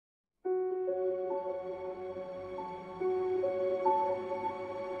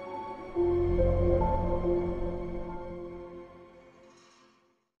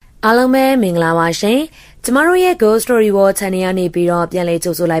အားလုံးပဲမင်္ဂလာပါရှင်ကျမတို့ရဲ့ Ghost Story World Channel ကနေပြီးတော့ပြန်လည်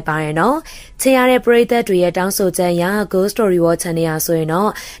ကြိုဆိုလိုက်ပါရနော်ချင်ရတဲ့ပရိသတ်တွေရဲ့တောင်းဆိုချက်အရ Ghost Story World Channel ဆိုရင်တော့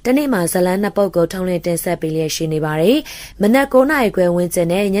တနေ့မှာဇလန်းနှစ်ပုဒ်ကိုထုံးလင်းတင်ဆက်ပေးလျက်ရှိနေပါတယ်မနက်9:00 နာရီခွဲဝ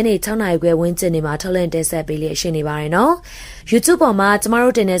န်းကျင်နဲ့ညနေ6:00 နာရီခွဲဝန်းကျင်တွေမှာထုံးလင်းတင်ဆက်ပေးလျက်ရှိနေပါတယ်နော် YouTube ပေါ်မှာကျမ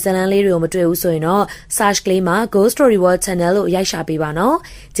တို့တင်တဲ့ဇလန်းလေးတွေကိုမတွေ့ဘူးဆိုရင်တော့ search ကလေးမှာ Ghost Story World Channel လို့ရိုက်ရှာ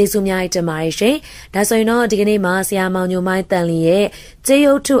ပေးပါနော်ကျေးဇူးများတင်ပါတယ်ရှင်ဒါဆိုရင်တော့ဒီကနေ့မှာဆရာမောင်ညိုမိုင်းတန်လီရဲ့ကျေး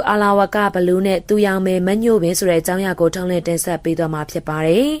ရုပ်ထုအလာဝကဘလူးနဲ့သူရောင်မဲမညို့ပင်ဆိုတဲ့အကြောင်းအရာကိုထုံးလင်းတင်ဆက်ပေးသွားမှာဖြစ်ပါတ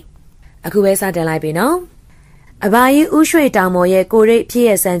ယ်အခုပဲစတင်လိုက်ပြီနော်အဘာကြီးဥရွှေတောင်မော်ရဲ့ကိုရိတ်ဖြစ်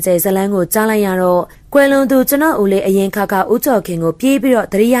ရဲ့စံကျဲဇလန်းကိုကြားလိုက်ရတော့ကွယ်လွန်သူကျွန်တော်ဦးလေးအရင်ခါဦးကျော်ခင်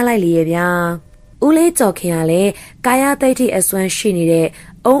ကိုပြေးပြီးတော့သတိရလိုက်လေရဲ့ဗျာဦးလေးကျော်ခင်ကလည်းကာယသိဋ္ဌိအစွမ်းရှိနေ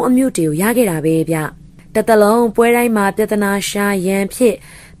တဲ့အုံအမြုပ်တွေကိုရခဲ့တာပဲဗျတတလုံးပွဲတိုင်းမှာပြဿနာရှာ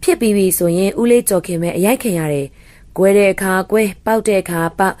ရန်ဖြစ်ပြီးပြီဆိုရင်ဦးလေးကျော်ခင်ပဲအရိုက်ခင်ရတယ်ကွဲတဲ့အခါကွဲပေါက်တဲ့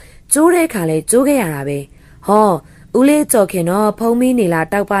အခါပေါက်ကျိုးတဲ့အခါလည်းကျိုးခဲ့ရတာပဲဟောဦးလေးကျော်ခင်တော့ဖုံး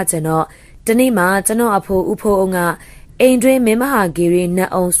မီးနေလာတောက်ပကျင်တော့ဒီနေ့မှကျွန်တော်အဖိုးဦးဖိုးအောင်ကအိမ်တွင်းမင်းမဟာဂီရီနှက်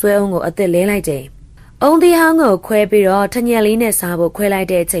အောင်ဆွဲအောင်ကိုအသက်လဲလိုက်တယ်အုံသီးဟောင်းကိုခွဲပြီးတော့ထညက်လေးနဲ့စားဖို့ခွဲ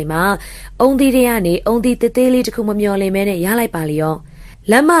လိုက်တဲ့အချိန်မှာအုံသီးတွေကနေအုံသီးတေးသေးလေးတစ်ခုမမျောလင်းမဲနဲ့ရ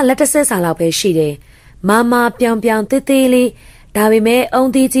လိုက်ပါလျောလက်မလက်တစ်ဆက်စာလောက်ပဲရှိတယ်မမပြောင်တေးသေးလေးဒါပေမဲ့အုံ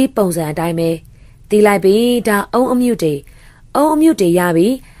သီးကြီးပုံစံအတိုင်းပဲတီးလိုက်ပြီဒါအုံအမြုပ်တွေရပြီ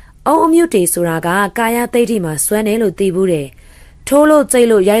အုံအမြုပ်တွေဆိုတာကကာယသိဋ္ဌိမှာစွမ်းတယ်လို့သိဘူးတယ်ထိုးလို့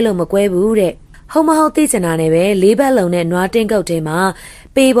ကြိတ်လို့ရိုက်လို့မကွဲဘူးတဲ့ဟုတ်မဟုတ်သိချင်တာနဲ့ပဲလေးဘက်လုံးနဲ့နွားတင်းကုတ်ထဲမှာ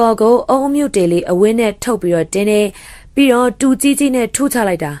ပေပေါ်ကိုအုံအမြုပ်တွေလေးအဝင်းနဲ့ထုတ်ပြီးတော့တင်းတယ်ပြီးတော့တူကြီးနဲ့ထိုးချ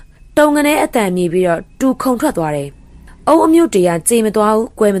လိုက်တာတုံကနေအတန်မြည်ပြီးတော့တူခုန်ထွက်သွားတယ်အုံအမြုပ်တွေကကြေမသွားဘူး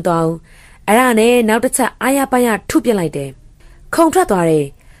ကွဲမသွားဘူးအဲ့ဒါနဲ့နောက်တစ်ချက်အားရပါရထုပစ်လိုက်တယ်ခုန်ထွက်သွားတယ်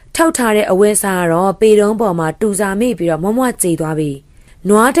ထုတ်ထားတဲ့အဝဲစားကတော့ပေတုံးပေါ်မှာတူစာမိပြီးတော့မွမွကြေသွားပြီ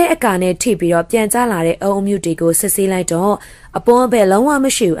နွားတဲ့အကာနဲ့ထိပြီးတော့ပြန်ကျလာတဲ့အုံအမြုပ်တွေကိုစစ်ဆေးလိုက်တော့အပွန်းအပဲလုံးဝ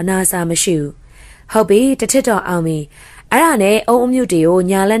မရှိဘူးအနာစာမရှိဘူးဟုတ်ပြီတထစ်တော့အောင်ပြီအဲ့ဒါနဲ့အုံအမြုပ်တွေ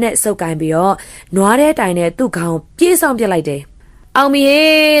ကိုညာလက်နဲ့စုပ်ကင်ပြီးတော့နွားတဲ့တိုင်နဲ့သူ့ခေါင်းပြေးဆောင်ပြစ်လိုက်တယ်အောင်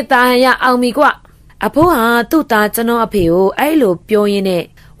ပြီဟေးတာဟန်ရအောင်ပြီကွအဖိုးဟာသူ့သားကျွန်တော်အဖေကိုအဲ့လိုပြောရင်း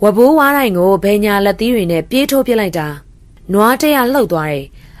နဲ့ဝဘိုးဝါးတိုင်းကိုဘယ်ညာလက်သီးတွေနဲ့ပြေးထိုးပြစ်လိုက်တာနွားတဲ့ကလှုပ်သွားတယ်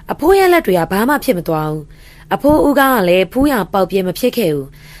အဖိုးရဲ့လက်တွေကဘာမှဖြစ်မသွားဘူးအဖိုးဦးကလည်းဖူးရပေါက်ပြဲမဖြစ်ခဲ့ဘူး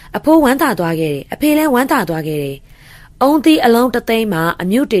အဖိုးဝမ်းသာသွားခဲ့တယ်အဖေလည်းဝမ်းသာသွားခဲ့တယ်အုံသီးအလုံးတသိန်းမှာ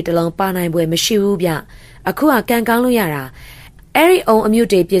အမြုပ်တွေတစ်လုံးပါနိုင်ပွဲမရှိဘူးဗျအခုကကန်ကောင်းလို့ရတာအဲ့ဒီအုံအ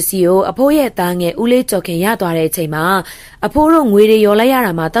မြုပ်တွေပစ္စည်းကိုအဖိုးရဲ့သားငယ်ဦးလေးကျော်ခင်ရသွားတဲ့အချိန်မှာအဖိုးတို့ငွေတွေရော်လိုက်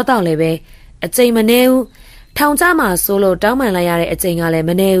ရတာမှတောက်လည်းပဲအချိန်မနေဘူးထောင်ချမှာစိုးလို့တောင်းပန်လိုက်ရတဲ့အချိန်ကလ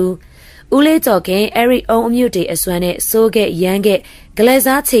ည်းမနေဘူးဦးလေးကျော်ခင်အဲ့ဒီအုံအမြုပ်တွေအစွမ်းနဲ့စိုးခဲ့ရမ်းခဲ့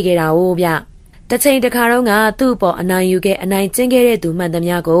ဂလဲစားချေခဲ့တာ哦ဗျတစ်ချိန်တစ်ခါတော့ကသူ့ပေါ်အနိုင်ယူခဲ့အနိုင်ကျင်းခဲ့တဲ့သူမှန်သ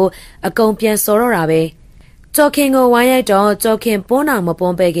မျှကိုအကုန်ပြန်စော်တော့တာပဲကျော်ခင်ကိုဝိုင်းရိုက်တော့ကျော်ခင်ပွန်းအောင်မပွ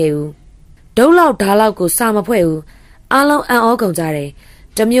န်းပဲခဲ့ဘူးဒုတ်လောက်ဓာတ်လောက်ကိုစာမဖွဲ့ဘူးအားလုံးအံ့ဩကုန်ကြတယ်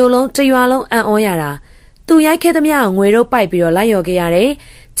တမျိုးလုံးတရွာလုံးအံ့ဩရတာသူရိုက်ခဲ့သမျှငွေတို့ပိုက်ပြီးတော့လိုက်ရော်ခဲ့ရ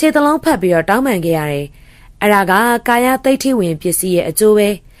တယ်ခြေသလုံးဖက်ပြီးတော့တောင်းပန်ခဲ့ရတယ်အဲ့ဒါကကာယသိဋ္ဌိဝင်ပစ္စည်းရဲ့အကျိုး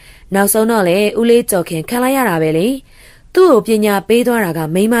ပဲနောက်ဆုံးတော့လေဦးလေးကျော်ခင်ခံလိုက်ရတာပဲလေသူ့ကိုပညာပေးသွားတာ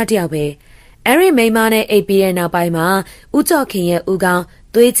ကမိန်းမတစ်ယောက်ပဲအဲ့ဒီမိန်းမနဲ့အိပ်ပြီးတဲ့နောက်ပိုင်းမှာဦးကျော်ခင်ရဲ့ဦးခေါ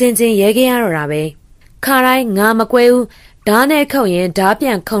င်းသွေးချင်းရဲခဲ့ရတော့တာပဲခါတိုင်းငါမကွဲဘူးဓာတ်နဲ့ခုတ်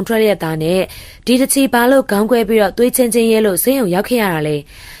ရင်ဓာတ်ပြန်ခုန်ထွက်ရတာနဲ့ဒီတစ်ချီပါလို့ခေါင်းကွဲပြီးတော့သွေးချင်းရဲလို့ဆေးရုံရောက်ခဲ့ရတာလေ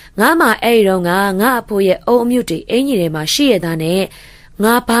ငါမှအဲ့ဒီတော့ငါအဖိုးရဲ့အုံအမြုပ်တွေအင်ကြီးတွေမှာရှိရတာ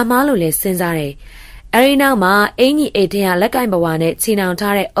နဲ့ငါဘာမှလို့လဲစဉ်းစားတယ်အဲ့ဒီနောက်မှာအင်ကြီးအိတ်ထဲကလက်ကင်ဘဝနဲ့ချီနှောင်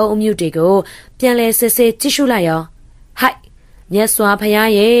ထားတဲ့အုံအမြုပ်တွေကိုပြန်လဲစစ်စစ်ကြည့်ရှုလိုက်ရောဟိုက်မြတ်စွာဘုရား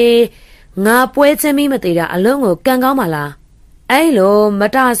ရဲ့ငါပွဲချင်းမိမသေးတာအလုံးကိုကန်ကောင်းပါလားအဲ့လိုမ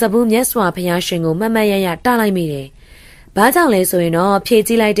တစဘူးမြတ်စွာဘုရားရှင်ကိုမတ်ရတလိုက်မိတယ်ဘာကြောင့်လဲဆိုရင်တော့ဖြ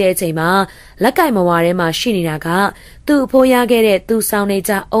ည့်ကြည့်လိုက်တဲ့အချိန်မှာလက်ကင်မဝါထဲမှာရှိနေတာကသူ့အဖိုးရခဲ့တဲ့သူ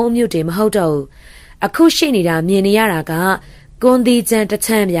ဆောင်နေကြအုံအမြုပ်တွေမဟုတ်တော့ဘူးအခုရှိနေတာမြင်နေရတာကကွန်ဒီကျန်တချ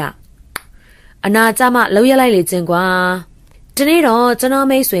မ်းပြအနာကြမလှုပ်ရလိုက်လေချင်းကွာဒီနေ့တော့ကျွန်တော်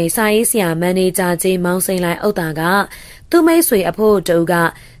မိတ်ဆွေစာရေးဆရာမန်နေဂျာကြီးမောင်စိန်လိုင်ဥတ္တာကသူ့မိတ်ဆွေအဖိုးတူ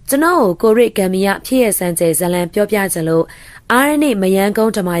ကကျွန်တော်ကိုရစ်ဂမ်မီယာဖြစ်ရစမ်းကျဲဇလံပြောပြကြလို့အားရနေ့မယန်းကု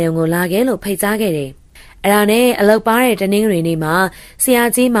န်းဓမ္မယုံကိုလာခဲ့လို့ဖိတ်ကြားခဲ့တယ်။အဲ့ဒါနဲ့အလုတ်ပါတဲ့တနင်္ဂနွေနေ့မှာဆရာ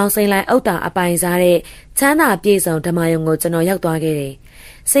ကြီးမောင်စိန်လိုင်ဥတ္တာအပိုင်စားတဲ့ချမ်းသာပြေဆုံးဓမ္မယုံကိုကျွန်တော်ရောက်သွားခဲ့တယ်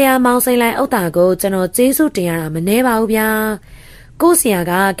။ဆရာမောင်စိန်လိုင်ဥတ္တာကိုကျွန်တော်ကျေးဇူးတင်ရတာမနှဲပါဘူးဗျာ။ကိုဆရာ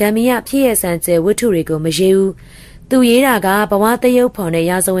ကဂမ်မီယာဖြစ်ရစမ်းကျဲဝတ္ထုတွေကိုမရေးဘူး။သူရေးတာကဘဝတရုပ်ဖော်နဲ့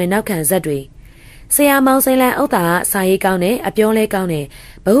ရာဇဝင်နောက်ခံဇက်တွေဆရာမောင်စိန်လိုင်ဥတ္တာစာရေးကောင်းတယ်အပြောလဲကောင်း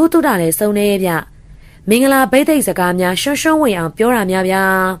တယ်ဘဟုတုတလည်းစုံနေရဲ့ဗျမင်္ဂလာဘိသိက်စကားများရှွန်းရှွန်းဝင်အောင်ပြောတာများဗျာ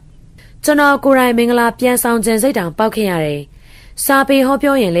ကျွန်တော်ကိုယ်တိုင်မင်္ဂလာပြန်ဆောင်ခြင်းစိတ်တောင်ပေါက်ခဲ့ရတယ်စာပေဟော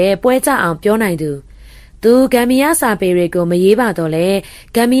ပြောရင်လည်းပွဲကြအောင်ပြောနိုင်သူဂမ်ဘီယာစာပေတွေကိုမရေးပါတော့လဲ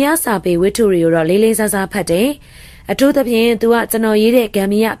ဂမ်ဘီယာစာပေဝတ္ထုတွေကိုတော့လေးလေးစားစားဖတ်တယ်အထူးသဖြင့်သူကကျွန်တော်ရေးတဲ့ဂမ်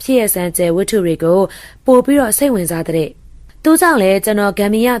ဘီယာဖြစ်ရစမ်းကျဲဝတ္ထုတွေကိုပို့ပြီးတော့စိတ်ဝင်စားတဲ့သူကြောင့်လည်းကျွန်တော်ဂ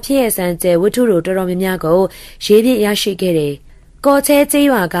မ်ဘီယာဖြစ်ရစမ်းကျဲဝတ္ထုတို့တော်တော်များများကိုရေးပြရရှိခဲ့တယ်ကော်ချဲကျေး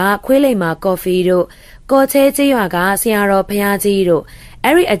ရွာကခွေးလိမ်မာကော်ဖီတို့ကော်ချဲကျေးရွာကဆရာတော်ဖျားကြီးတို့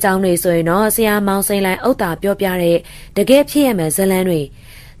အဲ့ဒီအကြောင်းတွေဆိုရင်တော့ဆရာမောင်စိန်လိုင်းဥတာပြောပြတဲ့တကယ်ဖြစ်ရမယ်ဇလန်းတွေ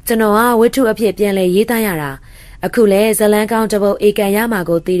ကျွန်တော်ကဝတ္ထုအဖြစ်ပြန်လဲရေးသားရတာအခုလဲဇလန်းကောင်းတစ်ပုဒ်ဧကန်ရမှာ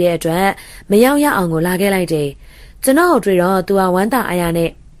ကိုသိတဲ့အတွက်မရောက်ရအောင်ကိုလာခဲ့လိုက်တယ်ကျွန်တော်တို့တော့သူကဝမ်းသာအားရနဲ့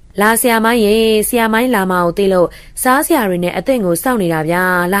လာဆရာမိုင်းရေဆရာမိုင်းလာမအောင်သိလို့စားဆရာတွေနဲ့အသင့်ကိုစောင့်နေတာဗျာ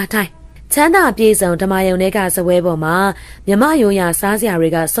လာထိုင်ချမ်းသာပြေဆုံးဓမ္မယုံတွေကစပွဲပေါ်မှာမြမယုံရစားဆရာတွေ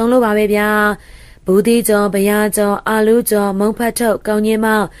ကစုံလို့ပါပဲဗျာဘူးဒီကျော်ဘရားကျော်အာလူးကျော်မုံဖတ်ထုတ်ကောင်းကြီး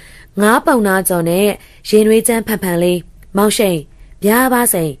မောင်ငါးပုံနာကျော်နဲ့ရင်ရွေးချမ်းဖန်ဖန်လေးမောင်ရှိန်ဗျာပါ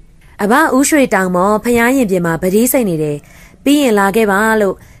စိန်အဘဦးရွှေတောင်မော်ဖျားရင်ပြင်မှာပတိစိတ်နေတယ်ပြီးရင်လာခဲ့ပါ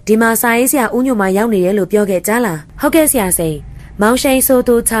လို့ဒီမှာစာရေးဆရာဦးညိုမရောက်နေတယ်လို့ပြောခဲ့ကြလားဟုတ်ကဲ့ဆရာစိန်မောင်ရှိန်ဆို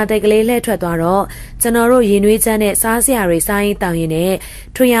သူခြာတိတ်ကလေးလှည့်ထွက်သွားတော့ကျွန်တော်တို့ရင်နွေးချမ်းနဲ့စားဆရာတွေစားရင်တောင်းရင်နဲ့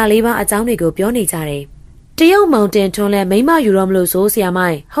ထွေရလေးပါအကြောင်းတွေကိုပြောနေကြတယ်တရုတ်မောင်တင်ထွန်းလဲမိမယူတော့မလို့ဆိုဆရာမို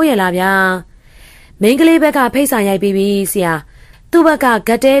င်းဟုတ်ရဲ့လားဗျာမင်းကလေးဘက်ကဖိတ်စာရိုက်ပြီးပြီဆရာသူ့ဘက်ကဂ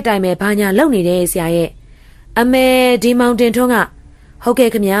တ်တဲ့အတိုင်းပဲဘာညာလုပ်နေတယ်ဆရာရဲ့အမေဒီမောင်တင်ထွန်းကဟုတ်ကဲ့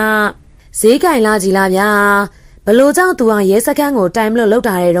ခင်ဗျာဈေးကင်လာကြည်လားဗျာဘလို့ကြောင့်သူကရဲစခန်းကိုတိုင်မလို့လောက်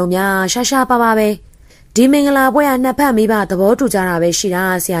တာတဲ့တော့များရှာရှာပါပါပဲဒီမင်္ဂလာပွဲကနှစ်ဖက်မိဘသဘောတူကြတာပဲရှိတာ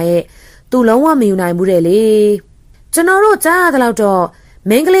ဆရာရဲ့သူလုံးဝမယူနိုင်ဘူးတဲ့လေကျွန်တော်တို့ကြားရတဲ့လောက်တော့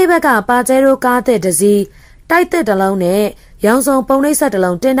မင်းကလေးဘက်ကပါကျဲတို့ကားတဲ့တစည်းတိုက်တဲ့တလုံးနဲ့ရောင်စုံပုံနှိပ်ဆက်တ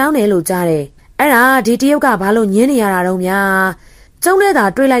လုံးတင်တောင်းတယ်လို့ကြားတယ်အဲ့ဒါဒီတရုတ်ကဘာလို့ညင်းနေရတာတော့များကျုံနဲ့သာ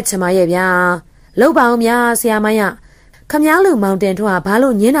တွေးလိုက်ချင်ပါရဲ့ဗျာလောက်ပါအောင်များဆရာမရခမားလူမောင်တင်ထွန်းကဘာ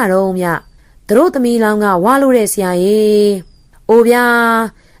လို့ညင်းတာတော့မြသူတို့သမီးလောင်းကဝါလို့တဲ့ဆရာကြီးအိုဗျာ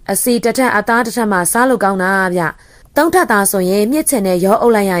အစီတစ်ထက်အသားတစ်ထက်မှစားလို့ကောင်းတာဗျသုံးထပ်သားဆိုရင်မြစ်ချင်နဲ့ရောအု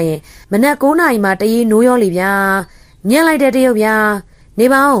ပ်လိုက်ရရင်မနက်9နာရီမှတရီနိုးရောလီဗျာညက်လိုက်တဲ့တရုတ်ဗျာနေ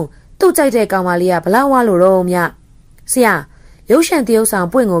ပါဦးသူ့ကြိုက်တဲ့ကောင်မလေးကဘလောက်ဝါလို့တော့မြဆရာရုပ်ရှင်တရုတ်ဆောင်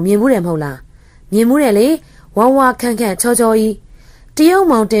ပွင့်ကိုမြင်မှုတယ်မဟုတ်လားမြင်မှုတယ်လေဝါဝါခန့်ခန့်ချောချောကြီးတရုတ်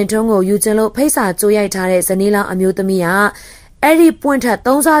မောင်တင်ထွန်းကိုယူကျင်လို့ဖိတ်စာကြိုးရိုက်ထားတဲ့ဇနီးလောင်အမျိုးသမီးကအဲ့ဒီပွင့်ထက်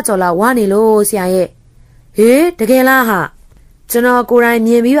3စားကျော်လောက်ဝါနေလို့ဆရာရဲ့ဟေးတကယ်လားဟာကျွန်တော်ကိုယ်တိုင်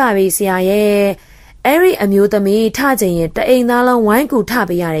မြင်ပြီးပါပြီဆရာရဲ့အဲ့ဒီအမျိုးသမီးထကြရင်တအိမ်သားလုံးဝိုင်းကူထ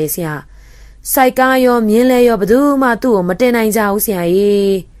ပေးရတယ်ဆရာစိုက်ကားရောမြင်းလဲရောဘသူမှသူ့ကိုမတင်နိုင်ကြဘူးဆရာ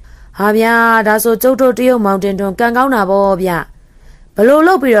ကြီးဟာဗျာဒါဆိုကျုပ်တို့တရုတ်မောင်တင်ထွန်းကံကောင်းတာပေါ့ဗျဘလို့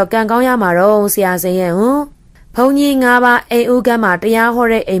လုပ်ပြီးတော့ကံကောင်းရမှာတော့ဆရာစင်ရဲ့ဟွန်းဘုံကြီး၅ပါးအိမ်ဦးကမ်းမှာတရားဟော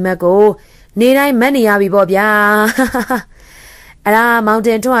တဲ့အိမ်မက်ကိုနေတိုင်းမက်နေရပြီပေါ့ဗျာအဲ့ဒါမောင်တ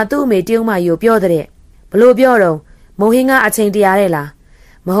င်ထွန်းကသူ့အမေတရုတ်မကြီးကိုပြောတဲ့ဘလို့ပြောတော့မိုးဟင်းကအချိန်တရားတဲ့လား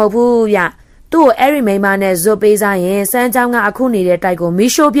မဟုတ်ဘူးဗျသူ့ကိုအဲ့ဒီမိန်းမနဲ့ဇွတ်ပေးစားရင်စမ်းချောင်းကအခုနေတဲ့တိုက်ကို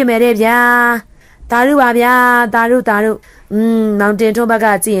မီးရှို့ပြစ်မယ်တဲ့ဗျာတာရုပါဗျာတာရုမောင်တင်ထွန်းဘက်က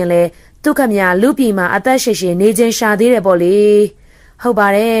ကြည့်ရင်လေသူ့ခမရလူပြည်မှာအသက်ရှည်ရှည်နေချင်းရှာသေးတယ်ပေါ့လေဟုတ်ပါ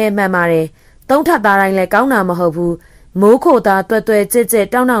တယ်မှန်ပါတယ်သုံးထပ်သားတိုင်းလည်းကောင်းတာမဟုတ်ဘူးမိုးခိုသားတွဲတွဲကြက်ကြက်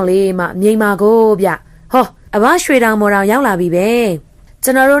တောင်းတောင်းလေးမှမြိန်ပါကိုဗျဟောအဘရွှေတောင်မော်တောင်ရောက်လာပြီပဲ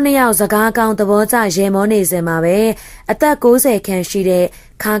ကျွန်တော်တို့နှစ်ယောက်စကားကောင်းသဘောကျရေမောနေစင်မှာပဲအသက်60ခန့်ရှိတဲ့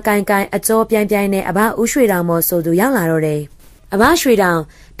ခါကိုင်ကိုင်အကျော်ပြိုင်ပြိုင်နဲ့အဘဦးရွှေတောင်မော်ဆိုသူရောက်လာတော့တယ်အဘရွှေတောင်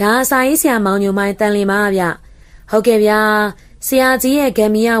ဒါအစာရေးဆရာမောင်ညိုမိုင်းတန်လင်ပါဗျဟုတ်ကဲ့ဗျာဆရာကြီးရဲ့ဂ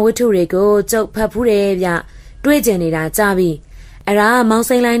မ်မီယာဝတ္ထုတွေကိုကျုပ်ဖတ်ဖူးတယ်ဗျတွေးကျင်နေတာကြားပြီအဲ့ဒါမောင်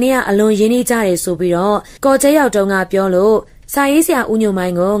စိန်လိုင်းနဲ့ကအလွန်ရင်းနှီးကြတယ်ဆိုပြီးတော့ကော်ကျဲရောက်တုန်းကပြောလို့စာရေးဆရာဦးညိုမို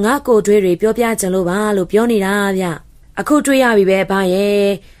င်းကိုငါကိုတွေးတွေပြောပြချင်လို့ပါလို့ပြောနေတာဗျအခုတွေးရပြီပဲဗျရဲ့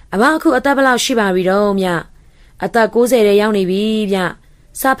အဘအခုအသက်ဘယ်လောက်ရှိပါပြီတော့မြအသက်60ရဲ့ရောက်နေပြီဗျ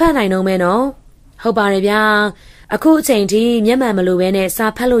စာဖတ်နိုင်တော့မဲနော်ဟုတ်ပါတယ်ဗျအခုအချိန်ထိမျက်မှန်မလို့ပဲနဲ့စာ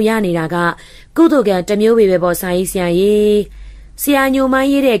ဖတ်လို့ရနေတာကကုသိုလ်ကံတစ်မျိုးပဲပေါ့စာရေးဆရာကြီးဆရာညိုမိုင်း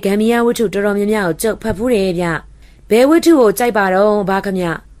ရေးတဲ့ဂမ်မီယာဝတ္ထုတော်တော်များများကိုကျုပ်ဖတ်ဖူးတယ်ဗျဘယ်ဝတ္ထုကိုကြိုက်ပါတော့ဘာခမ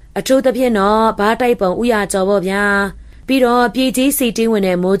အထူးသဖြင့်တော့ဘာတိုက်ပုံဥရကျော်ပေါ့ဗျာပြီးတော့ပြည်ကြီးစီတင်းဝင်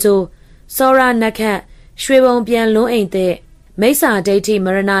တဲ့မိုးချိုးစောရနက်ခတ်ရွှေဘုံပြန်လွန်းအိမ်တဲ့မိစ္ဆာဒိဋ္ဌိမ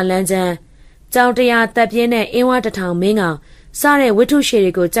ရဏလန်းချမ်းကြောင်တရားတက်ပြင်းတဲ့အင်းဝတထောင်မင်းကောင်စတဲ့ဝတ္ထုရှည်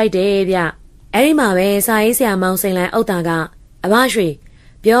တွေကိုကြိုက်တယ်ဗျအဲ့ဒီမှာပဲစာရေးဆရာမောင်စိန်လိုင်းဥတ္တာကအဘရွှေ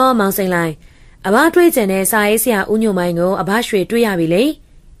ပြောမောင်စိန်လိုင်းအဘတွေးကျင်တဲ့စာရေးဆရာဦးညိုမိုင်းကိုအဘရွှေတွေးရပြီလေ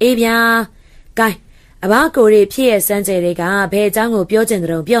အေးဗျာဂိုင်းအဘကိုရီဖြစ်ရဲ့စမ်းကြဲတွေကဘယ်အကြောင်းကိုပြောကျင်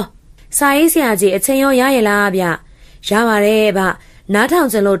တဲ့တုံးပြောစာရေးဆရာကြီးအချိန်ရောရရဲ့လားဗျရပါတယ်ဗျ နားထောင်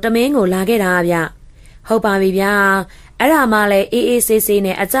ကြလို့တမင်းကိုလာခဲ့တာဗျဟုတ်ပါပြီဗျာအဲ့ဒါမှလည်းအေးအေးဆေးဆေး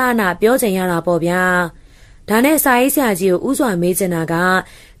နဲ့အကြအနာပြောချင်ရတာပေါ့ဗျာဒါနဲ့စာရေးဆရာကြီးကိုဥစွာမေးချင်တာ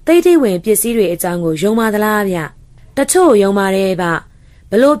ကတိတ်တိတ်ဝင်ပစ္စည်းတွေအကြောင်းကိုယုံပါသလားဗျတချို့ယုံပါတယ်ဗျ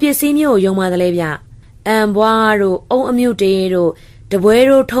ဘလို့ပစ္စည်းမျိုးကိုယုံပါသလဲဗျအံဘွားတို့အုံအမြုတေတို့တ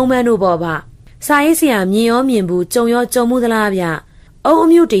ပွဲတို့ထုံးပန်းတို့ပေါ့ဗျစာရေးဆရာမြင်ရောမြင်ဘူးကြုံရောကြုံမှုသလားဗျအုံ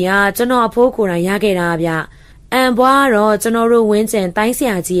အမြုတေကကျွန်တော်အဖိုးကိုယ်တိုင်ရခဲ့တာဗျအံဘွားတော့ကျွန်တော်တို့ဝင်းကျင်တိုင်း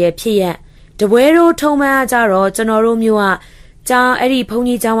ဆရာကြီးရဲ့ဖြစ်ရက်တပွဲတို့ထုံပန်းအားကြတော့ကျွန်တော်တို့မျိုးကကြားအဲ့ဒီဘုန်း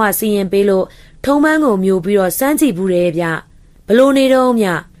ကြီးကျောင်းကစီရင်ပေးလို့ထုံပန်းကိုမျိုးပြီးတော့စမ်းကြည့်ဘူးတယ်ဗျ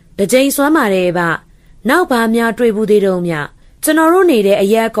ဘလို့နေတော့မြတကြိမ်စွမ်းပါတယ်ဗျနောက်ဘာများတွေ့ဘူးသေးတော့မြကျွန်တော်တို့နေတဲ့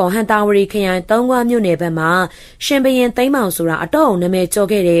အရက်ကောဟန်တာဝရီခရိုင်သုံးခွမြို့နယ်ဘက်မှာရှင်ဘရင်သိမ်းမောင်ဆိုတာအတော့နာမည်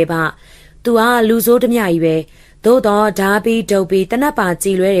ကျော်ခဲ့တယ်ဗျသူကလူဆိုးဓမြကြီးပဲသို့တော့ဓာပီဒုတ်ပီတ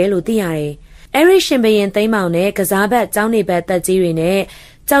နက်ပါကြည်လွဲတယ်လို့သိရတယ်အဲ့ဒီရှင်ဘရင်သိမ်းမောင်နဲ့ကစားဘက်ကျောင်းနေဘက်တက်ကြီးတွေ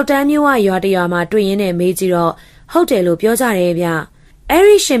နဲ့ကြောက်တန်းမျိုးဝရွာတရွာမှာတွေ့ရင်းနဲ့မေးကြည့်တော့ဟုတ်တယ်လို့ပြောကြတယ်ဗျ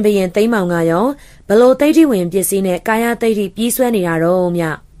အဲ့ဒီရှင်ဘရင်သိမ်းမောင်ကရောဘလို့သိတိဝင်ပစ္စည်းနဲ့ကာယသိတိပြီး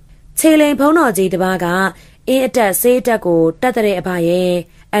ဆွဲနေတာတော့မြခြေလိန်ဖုံးတော်ကြီးတစ်ပါးကအင်းအတက်ဆေးအတက်ကိုတက်တဲ့အဖရဲ့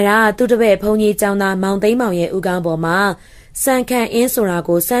အဲ့ဒါသူ့တပည့်ဘုန်းကြီးကျောင်းသားမောင်သိမ်းမောင်ရဲ့ဥကောင်းပေါ်မှာစံခန့်အင်း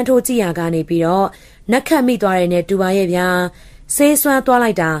ဆိုတာကိုစမ်းထိုးကြည့်ရကနေပြီးတော့နက်ခတ်မိသွားတယ်နဲ့တူပါရဲ့ဗျာဆေးစွ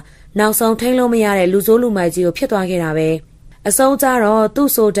မ်းသွားလိုက်တာနောက်ဆုံးထိန်လို့မရတဲ့လူဆိုးလူမိုက်ကြီးကိုဖြစ်သွားခဲ့တာပဲအဆုံးကြတော့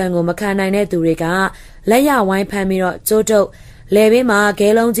သူ့ဆိုတန်ကိုမခံနိုင်တဲ့သူတွေကလက်ရဝိုင်းဖမ်းပြီးတော့ကျိုးတုပ်လယ်ဘေး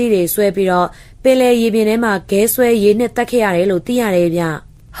မှာဂဲလုံးကြီးတွေဆွဲပြီးတော့ပင်လယ်ရေပြင်ထဲမှာဂဲဆွဲရေနဲ့တက်ခဲ့ရတယ်လို့သိရတယ်ဗျ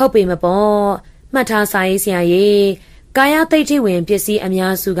ဟုတ်ပြီမပေါ့မှတ်ထားစာရေးဆရာကြီးကာယသိဋ္ဌိဝင်ပစ္စည်း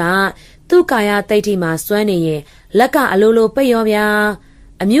အများစုကသူ့ကာယသိဋ္ဌိမှာစွမ်းနေရင်လက်ကအလိုလိုပိတ်ရောဗျာ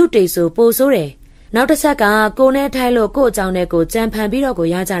အမြုပ်တိတ်ဆိုပိုဆိုးတယ်နောက်တစ်ချက်ကကိုနဲ့ထိုက်လို့ကို့အကြောင်းနဲ့ကိုကြံဖန်ပြီးတော့ကို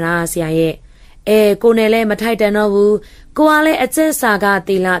ရကြတာဆရာရဲ့ကိုနဲ့လည်းမထိုက်တန်တော့ဘူးကိုကလည်းအကျင့်စာက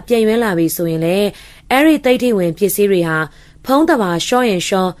တီလာပြင်ရွင်းလာပြီဆိုရင်လေအဲ့ဒီသိဋ္ဌိဝင်ပစ္စည်းတွေဟာဖုံးတပါရှော့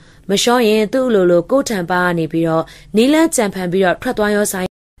ရင်ရှော့မရှော့ရင်သူ့လိုလိုကိုထံပါနေပြီးတော့နီးလန်းကြံဖန်ပြီးတော့ထွက်သွားရောဆိုင်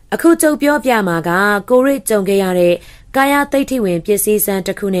အခုကျုပ်ပြောပြမှာကကိုရစ်ကြုံခဲ့ရတဲ့ကာယသိဋ္ဌိဝင်ပစ္စည်းစံ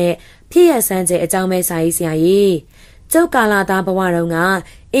တစ်ခုနဲ့ဖြစ်ရစမ်းတဲ့အကြောင်းပဲစာရေးဆရာကြီးကျုပ်ကာလာသားဘဝတုန်းက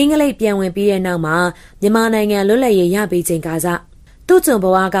အင်္ဂလိပ်ပြန်ဝင်ပြီးတဲ့နောက်မှာမြန်မာနိုင်ငံလွတ်လပ်ရေးရပြီးချိန်ကစားသူ့ကျုံဘ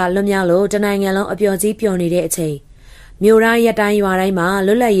ဝကလွတ်မြောက်လို့တနိုင်ငံလုံးအပျော်ကြီးပျော်နေတဲ့အချိန်မြို့တိုင်းရက်တိုင်းရွာတိုင်းမှာ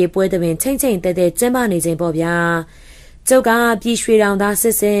လွတ်လပ်ရေးပွဲသဘင်ချိန်ချိန်တဲတဲကျင်းပနေချိန်ပေါ့ဗျာကျုပ်ကပြည်ရွှေတောင်သားစ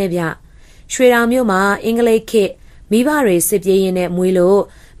စ်စင်ဗျရွှေတောင်မြို့မှာအင်္ဂလိပ်ခေတ်မိဘတွေစစ်ပြေးရင်း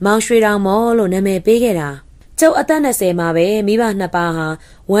နဲ့မွေးလို့မောင်ရွှေတောင်မော်လို့နာမည်ပေးခဲ့တာကျုပ်အသက်20မှာပဲမိဘနှစ်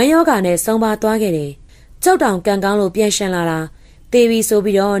ပါးဟာဝမ်းယောဂါနဲ့ဆုံးပါသွားခဲ့တယ်ကျုပ်တောင်ကံကောင်းလို့ပြန်ရှင်းလာတာတေးပြီးဆို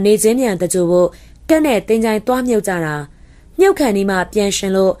ပြီးတော့နေချင်းမြန်တကြိုဖို့ကက်နဲ့တင်ကြိုင်သွားမြုပ်ကြတာ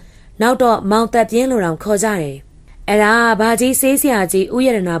မြုပ်ခံဒီမှပြန်ရှင်လို့နောက်တော့မောင်သက်ပြင်းလို့တောင်ခေါ်ကြတယ်အဲ့ဒါဘာကြီးဆေးဆရာကြီးဥယ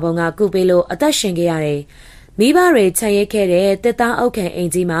ရနာဘုံကကုပေးလို့အသက်ရှင်ခဲ့ရတယ်မိဘတွေချက်ရဲခဲ့တဲ့တစ်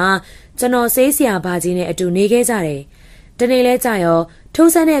သားအုပ်ခံအိမ်ကြီးမှာကျွန်တော်ဆေးဆရာဘာကြီးနဲ့အတူနေခဲ့ကြတယ်တနေ့လဲကြာ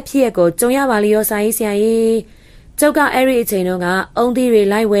ရောထိုးဆန်းတဲ့ဖြစ်ရက်ကိုကြုံရပါလိရောစာရေးဆရာကြီးကျုပ်ကအဲ့ဒီအချိန်တုန်းကအုံသီးတွေ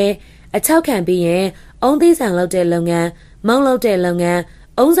လိုက်ဝဲအချောက်ခံပြီးရင်အုံသီးဆန်လုပ်တဲ့လုပ်ငန်းမုံလုပ်တဲ့လုပ်င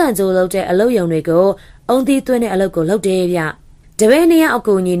န်းအုံးဆန်ကြိုးလုပ်တဲ့အလုပ်ရုံတွေကိုအုံသီးသွင်းတဲ့အလုပ်ကိုလုပ်တယ်ဗျတပည့်နှစ်ယောက်အ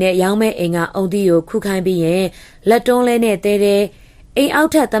ကူညီနဲ့ရောင်းမဲ့အိမ်ကအုံသီးကိုခုခိုင်းပြီးရင်လက်တွန်းလဲနဲ့တဲတဲအိမ်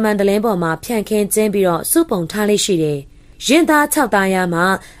အောက်ထက်တမန်တလင်းပေါ်မှာဖြန့်ခင်းကျင်းပြီးတော့စုပုံထားလေးရှိတယ်ရင်သား6သားရ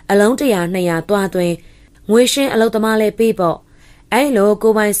မှာအလုံး100 200တွားသွင်းငွေရှင်းအလုပ်သမားလေးပေးပေါ့အဲ့လို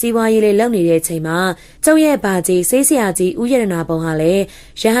ကိုပိုင်စီးပွားရေးလေးလုပ်နေတဲ့အချိန်မှာကျုပ်ရဲ့ဘာကြီးဆေးဆရာကြီးဥယရနာဘုံဟာလ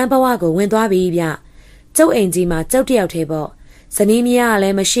ည်းရဟန်းဘဝကိုဝင်သွားပြီဗျကျုပ်အိမ်ကြီးမှာကျုပ်တယောက်တည်းပေါ့ဇနီးမယားကလ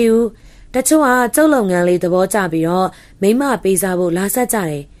ည်းမရှိဘူးတချို့ကကျုပ်လုပ်ငန်းလေးသဘောကျပြီးတော့မိမပေးစားဖို့လာ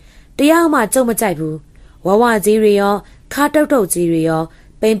ဆက်ကြတယ်တရားမှကျုပ်မကြိုက်ဘူးဝဝကြီးတွေရောခါတုတ်တုတ်ကြီးတွေ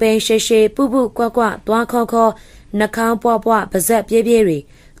ရောပိန်ပိန်ရှေရှေပုပုကွက်ကွက်သွားခေါခေါနှာခေါင်းပွားပွားပါဇက်ပြေးပြေးတွေ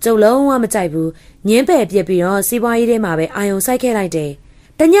ကျုပ်လုံးဝမကြိုက်ဘူးညင်းပယ်ပြစ်ပြီးတော့စီးပွားရေးထဲမှာပဲအာယုံစိုက်ခဲ့လိုက်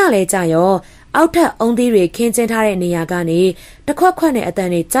တယ်တညလဲကြာရောအောက်ထပ်အုံသီးတွေခင်းကျင်းထားတဲ့နေရာကနေတခွက်ခွက်နဲ့အတန်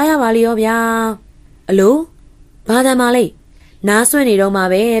တွေကြားရပါလိရောဗျာအလိုဘာသာမလေး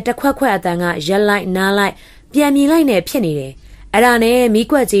နားဆွနေတော့မှပဲတခွက်ခွက်အတန်ကရက်လိုက်နားလိုက်ပြန်မြင်လိုက်နဲ့ဖြစ်နေတယ်အဲ့ဒါနဲ့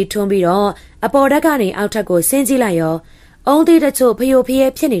မီးကွက်ကြီးထွန်းပြီးတော့အပေါ်ဓာတ်ကနေအောက်ထပ်ကိုဆင်းကြည့်လိုက်ရောအုံသီးတချို့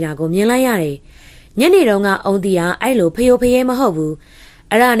ဖျို့ဖျဲဖြစ်နေတာကိုမြင်လိုက်ရတယ်ညနေတုန်းကအုံသီးကအဲ့လိုဖျို့ဖျဲမဟုတ်ဘူး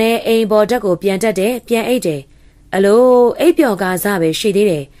အဲ့ဒါနဲ့အိမ်ပေါ်ဓာတ်ကိုပြန်တက်တယ်ပြန်အိတ်တယ်အလိုအိပ်ပျော်ကားစားပဲရှိ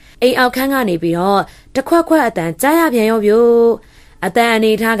သေးတယ်အိမ်အောက်ခန်းကနေပြီးတော့တခွက်ခွက်အတန်ကြားရပြန်ရောဗျို့အတန်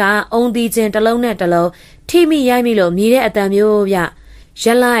အနေထားကအုံသီးချင်းတစ်လုံးနဲ့တစ်လုံးထိမိရိုက်မိလို့မြည်တဲ့အတန်မျိုးဗျ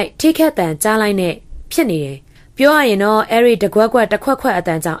ရက်လိုက်ထိခက်တန်ကြားလိုက်နဲ့ဖြစ်နေတယ်ပြောရရင်တော့အဲ့ဒီတကွက်ကွက်တစ်ခွက်ခွက်အတ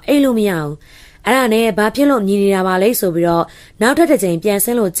န်ကြောင့်အိတ်လို့မရဘူး အဲ့ဒါနဲ့ဘာဖြစ်လို့မြည်နေတာပါလဲဆိုပြီးတော့နောက်ထပ်တစ်ချိန်ပြန်ဆ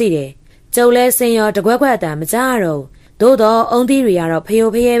င်းလို့ကြည့်တယ်ကျုပ်လဲဆင်းရောတကွက်ကွက်အတန်မကြတော့သို့တော့အုံသီးတွေ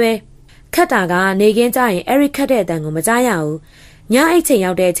ကတော့ဖျို့ဖျဲပဲခတ်တာကနေခင်းကြရင်အဲ့ဒီခတ်တဲ့အတန်ကိုမကြားရဘူးညအိတ်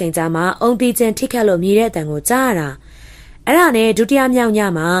ချိန်ရောက်တဲ့အချိန်ကျမှအုံသီးချင်းထိခတ်လို့မြည်တဲ့အတန်ကိုကြားရတာအဲ့ဒါနဲ့ဒုတိယမြောက်ည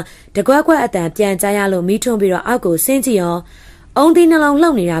မှာတကွက်ကွက်အတန်ပြန်ကြားရလို့မိထွန်းပြီးတော့အောက်ကိုဆင်းကြည့်ရောအုံသီးနှလုံး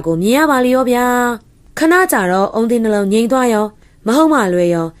လှုပ်နေတာကိုမြင်ရပါလိရောဗျာခဏကြာတော့အုံသီးနှလုံးငြိမ်သွားရော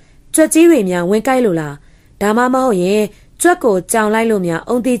မဟုတ်မှလွယ်ရောကြွက်ကြီးတွေများဝင်ကြိုက်လို့လားဒါမှမဟုတ်ရင်ကြွက်ကိုကြောင်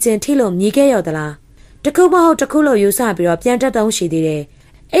လိုက်လို့များအုံသီးချင်းထိလို့မြည်ခဲ့ရောသလားတခုမဟုတ်တခုလို့ယူဆပြီးတော့ပြန်တက်တုံးရှိသေးတယ်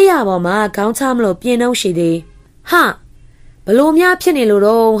အဲ့ရပေါ်မှာခေါင်းချမလို့ပြင်းနှုံးရှိသေးဟာ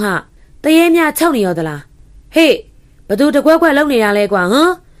ဘလို့များဖြစ်နေလို့တော့ဟာတရေများ၆နေရောသလားဟေ့ဘသူတကွက်ကွက်လုံနေတာလဲကွာဟမ်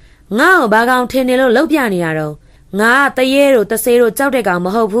ငါ့ကိုဘာကောင်ထင်နေလို့လှုပ်ပြနေတာတော့ငါတရေတို့တဆေးတို့ကြောက်တဲ့ကောင်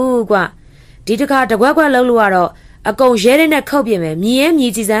မဟုတ်ဘူးကွာဒီတခါတကွက်ကွက်လုံလို့ကတော့အကုန်ရဲတဲ့နဲ့ခုတ်ပြ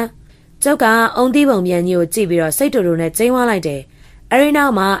မယ်မြည်ရဲမြည်ကြည့်စမ်းကျုပ်ကအုံသီးပုံပြန်ကြီးကိုကြည့်ပြီးတော့စိတ်တူတူနဲ့ကျင်းဝါလိုက်တယ်အဲဒီနော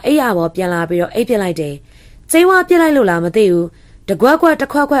က်မှာအိယာပေါ်ပြန်လာပြီးတော့အိပ်ပြစ်လိုက်တယ်ကျင်းဝါပြစ်လိုက်လို့လားမသိဘူးတကွက်ကွက်တစ်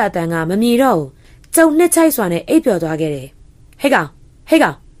ခွက်ခွက်အတန်ကမမြည်တော့ဘူးကျုံနှစ်ချိုက်စွာနဲ့အိပ်ပျော်သွားခဲ့တယ်ဟဲ့ကော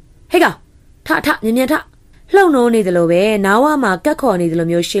င်ထမြင်ထလှုပ်နိုးနေတယ်လို့ပဲနားဝမှာကက်ခေါ်နေ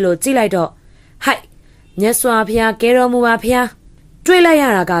တယ်လို့မျိုးရှိလို့ကြည့်လိုက်တော့ဟိုက်မြတ်စွာဘုရားကဲတော်မူပါဘုရားတွေးလိုက်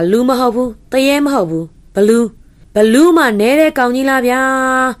ရတာကလူမဟုတ်ဘူးတရေမဟုတ်ဘူးဘလူးမှနဲတဲ့ကောင်ကြီးလား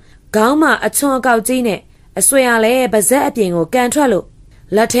ဗျာခေါင်းမှာအချွန်အကောက်ကြီးနဲ့အဆွေရလဲပါဇက်အပြင်ကိုကန်ထွက်လို့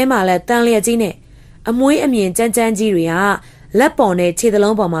လက်ထဲမှာလဲတန်လျက်ကြီးနဲ့အမွှေးအမြင်ကြမ်းကြီးတွေကလက်ပေါ်နဲ့ခြေသ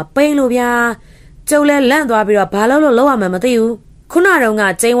လုံးပေါ်မှာပိန်လို့ဗျာကျုပ်လဲလန့်သွားပြီးတော့ဘာလို့လောက်ရမှမသိဘူးခုနတုန်းက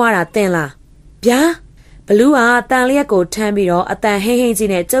ကျင်းသွားတာတင်လားဗျာဘလူးကတန်လျက်ကိုထမ်းပြီးတော့အတန်ဟိမ့်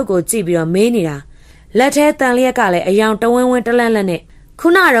ကြီးနဲ့ကျုပ်ကိုကြည့်ပြီးတော့မေးနေတာလက်ထဲတန်လျက်ကလည်းအယောင်တဝင်းဝင်းတလန့်လက်နဲ့ခု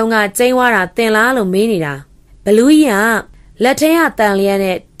နတုန်းကကျင်းသွားတာတင်လားလို့မေးနေတာဘလူးကြီးကလက်ထဲက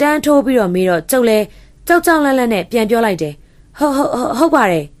တန်လျက်နဲ့တန်းထိုးပြီးတော့မေးတော့ကျုပ်လဲကြောက်လက်နဲ့ပြန်ပြောလိုက်တယ်ဟုတ်ပါ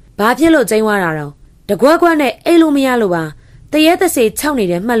တယ်ဘာဖြစ်လို့ကျင်းသွားတာတော့တကွက်ကွက်နဲ့အိတ်လို့မရလို့ပါတရေတစေခြောက်နေ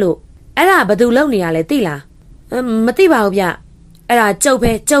တယ်မှတ်လို့အဲ့ဒါဘသူလုံနေရလဲသိလားမသိပါဘူးဗျအဲ့ဒါကျုပ်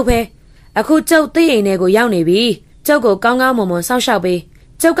ပဲအခုကျုပ်သိအိမ်ထဲကိုရောက်နေပြီကျုပ်ကိုကောင်းကောင်းမွန်မွန်စောင့်ရှောက်ပေး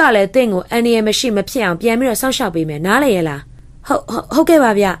ကျုပ်ကလည်းတင့်ကိုအန်ဒီရမရှိမဖြစ်အောင်ပြန်ပြီးတော့စောင့်ရှောက်ပေးမယ်နားလေရလားဟုတ်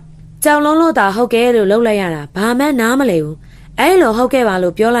ကဲ့ပါဗျကြောင်လုံးလို့သာဟုတ်ကဲ့လို့လှုပ်လိုက်ရတာဘာမှနားမလဲဘူးအဲ့လိုဟုတ်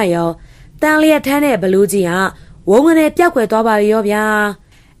ကဲ့ပါလို့ပြောလိုက်ရောတန်လျက်ထမ်းတဲ့ဘလူးကြီးကဝုန်းကနေပြောက်ွယ်သွားပါရော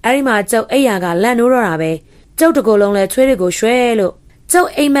ဗျာအဲ့ဒီမှာကျုပ်အိယာကလန့်နိုးတော့တာပဲကျုပ်တကူလုံးလဲချွေးတွေကိုရွှဲလို့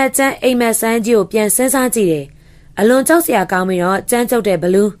ကျုပ်အိမ်မက်ကျန်းအိမ်မက်ဆန်းကြီးကိုပြန်စဉ်းစားကြည့်တယ်အလွန်ကြောက်စရာကောင်းပြီးတော့ကြမ်းကြုတ်တဲ့ဘ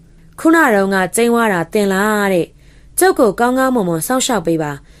လူးခုနတုန်းကကျင်းဝါတာတင်လားတဲ့ကျုပ်ကိုကောင်းကောင်းမွန်မွန်စောင့်ရှောက်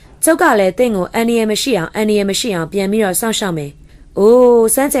ပေးပါကျုပ်ကလည်းတင့်ကိုအန်ဒီရမရှိအောင်ပြန်ပြီးတော့စောင့်ရှောက်မယ်အိုး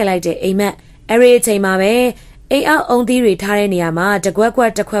စမ်းကြဲလိုက်တဲ့အိမ်မက်အဲ့ဒီအချိန်မှာပဲအိမ်အောက်အုံသီးတွေထားတဲ့နေရာမှာတကွက်ကွ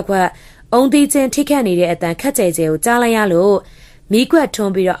က်အုံသီးချင်းထိခတ်နေတဲ့အတန်ခက်ကြဲကိုကြားလိုက်ရလို့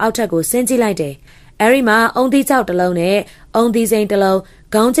မီးခွက်ထွန်းပြီးတော့အောက်ထပ်ကိုဆင်းကြည့်လိုက်တယ်အဲ့ဒီမှာအုံသီးကြောက်တစ်လုံးနဲ့အုံသီးစိန်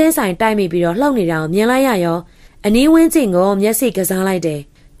တစ်လုံးခေါင်းချင်းဆိုင်တိုက်မိပြီးတော့လှုပ်နေတာကိုမြင်လိုက်ရရောအနီးဝင်းကျင်ကိုမျက်စိကစားလိုက်တယ်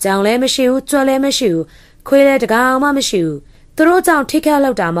ကြောင်လည်းမရှိဘူးကြွက်လည်းမရှိဘူးခွေးလည်းတကောင်မှမရှိဘူးသူတို့ကြောင့်ထိခတ်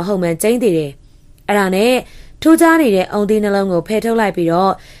လောက်တာမဟုတ်မှန်ကျင်းသေးတယ်အဲ့ဒါနဲ့ထူးခြားနေတဲ့အုံသီးနှလုံးကိုဖယ်ထုတ်လိုက်ပြီး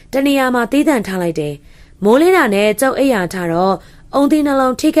တော့တနေရာမှာတီးတန့်ထားလိုက်တယ်မိုးလင်းတာနဲ့ကျုပ်အိယာထားတော့အုံ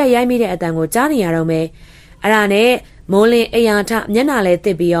သီးနှလုံးထိခတ်ရိုက်မိတဲ့အတန်ကိုကြားနေရတော့မယ်အဲ့ဒါနဲ့မိုးလင်းအိယာထမျက်နှာလဲတ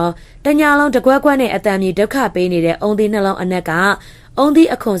စ်ပြီးတော့တညာလုံးတကွက်ကွက်နဲ့အတန်မြေဒုက္ခပေးနေတဲ့အုံသီးနှလုံးအနက်ကအုံသီး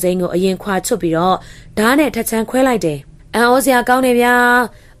အခွန်စိမ်းကိုအရင်ခွာချွတ်ပြီးတော့ဓာတ်နဲ့ထချမ်းခွဲလိုက်တယ်အံ့ဩစရာကောင်းနေ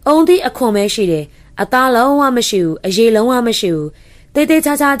ဗျာအုံသီးအခွန်ပဲရှိတယ်အသားလုံးဝမရှိဘူးအရေးလုံးဝမရှိဘူးတေးသေး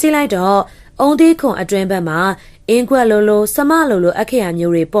ချာချာကြည့်လိုက်တော့အုံသီးခွန်အတွင်းဘက်မှာအင်းခွက်လိုစမလိုအခရာ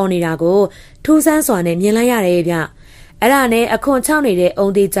မျိုးတွေပေါ်နေတာကိုထူးဆန်းစွာနဲ့မြင်လိုက်ရတယ်ဗျအဲ့ဒါနဲ့အခွန်ချောက်နေ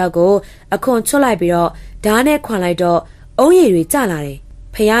တဲ့အုံသီးကြောက်ကိုအခွန်ချွတ်လိုက်ပြီးတော့ဓာတ်နဲ့ခွန်လိုက်တော့အုံရည်တွေကျလာ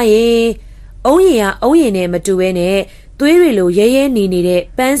တယ်ဖယားရေအုံရည်ကအုံရည်နဲ့မတူဘဲနဲ့သွေးတွေလိုရဲနေနေတဲ့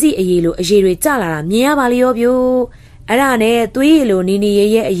ပန်းစီအရည်လိုအရည်တွေကျလာတာမြင်ရပါလိရောဗျို့အဲ့ဒါနဲ့သွေးရည်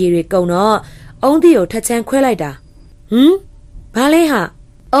လိုနေရဲအရည်တွေကုန်တော့အုံသီးကိုထချမ်းခွဲ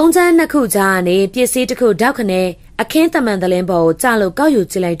လိုက်တာဘာလဲဟာအုံချမ်းနှစ်ခုကြားကနေပစ္စည်းတစ်ခုတောက်ခနဲ့အခင်းတမန်တလင်းပေါ်ကိုကျလို့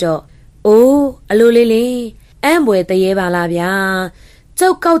ကောက်ယူကြည့်လိုက်တော့အိုးအလိုလေးအံ့ဘွယ်တရေပါလားဗျာ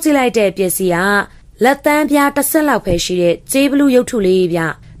ကျုပ်ကောက်ကြည့်လိုက်တဲ့ပစ္စည်းကလက်တန်းပြားတစ်ဆက်လောက်ပဲရှိတဲ့ကျေးဘလူးရုပ်ထုလေးဗျ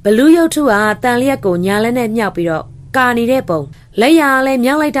ဘလူးရုပ်ထုကတန်လျက်ကိုညာလက်နဲ့မြောက်ပြီးတော့ကာနေတဲ့ပုံလက်ရလ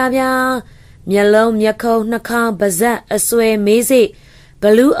ည်းမြောက်လိုက်တာဗျာမျက်လုံးမျက်ခုံးနှာခေါင်းပါးစပ်အဆွဲမေးစိဘ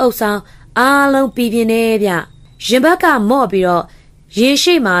လူးအုပ်ဆောင်အားလုံးပြင်းနေဗျရင်ဘက်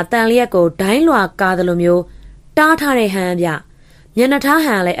ကမော့ပြီးတော့ရေရှိမှတန်လျက်ကိုဒိုင်းလွာကားတယ်လို့မျိုးတားထားတဲ့ဟန်ဗျမျက်နှာထား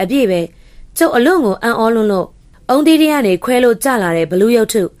ဟန်လည်းအပြည့်ပဲကျုပ်အလွန်ကိုအံ့ဩလွန်းလို့အုံသီးတွေကနေခွဲလို့ကျလာတဲ့ဘ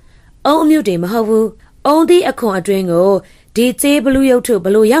လူးရုပ်ထု အုံအမြုပ်တွေမဟုတ်ဘူးအုံသီးအခွန်အတွင်းကိုဒီကျေးဘလူးရုပ်ထု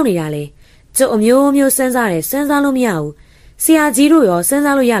ဘလို့ရောက်နေတာလဲကျုပ်အမျိုးမျိုးစဉ်းစားတယ်စဉ်းစားလို့မရဘူးဆရာကြီးတို့ရောစဉ်း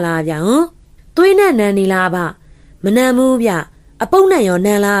စားလို့ရလားဗျဟမ်သွေးနဲ့နန်နေလားဗျမနန်ဘူးဗျအပုပ်နဲ့ရောန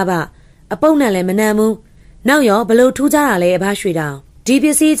န်လားဗျအပုပ်နဲ့လည်းမနန်ဘူးနောက်ရောဘလို့ထူးကြတာလဲအဘရွှေတောင်ဒီပ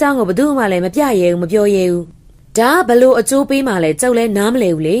စ္စည်းအကြောင်းကိုဘယ်သူမှလည်းမပြရဲဘူးမပြောရဲဘူးဒါဘလို့အကျိုးပေးမှလဲကျုပ်လည်းနား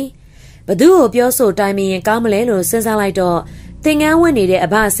မလဲဘူးလေဘသူ့ကိုပြောဆိုတိုင်ပင်ရင်ကောင်းမလဲလို့စဉ်းစားလိုက်တော့သင်္ကန်းဝင်နေတဲ့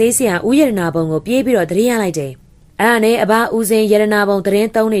အဘဆေးဆရာဦးရတနာဘုံကိုပြေးပြီးတော့တရိရလိုက်တယ်အဲ့ဒါနဲ့အဘဦးစင်းရတနာဘုံတ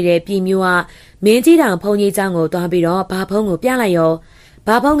ရင်သုံးနေတဲ့ပြည်မျိုးကမင်းကြီးတောင်ဖုန်ကြီးเจ้าကိုတွားပြီးတော့ဘာဖုံးကိုပြလိုက်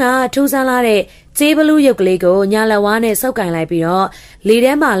ရောဘာဖုံးကထူးဆန်းလာတဲ့ကျေးဘလူးရုပ်ကလေးကိုညာလက်ဝါးနဲ့ဆုပ်ကင်လိုက်ပြီးတော့လေ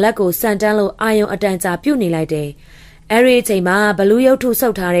ထဲမှာလက်ကိုစန်တန်းလို့အာယုံအတန်ကြာပြုတ်နေလိုက်တယ်အဲ့ဒီအချိန်မှာဘ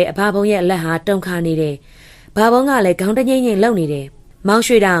လူးရုပ်ထုဆုပ်ထားတဲ့အဘဖုံးရဲ့လက်ဟာတုန်ခါနေတယ်ဘာဖုံးကလည်းခေါင်းတငိမ့်ငိမ့်လှုပ်နေတယ်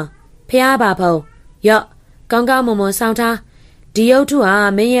မောင်ရွှေတောင်ဖះဘာဖုံးရော့ကောင်းကောင်းမွန်မွန်ဆောင်ထားဒီရုပ်ထု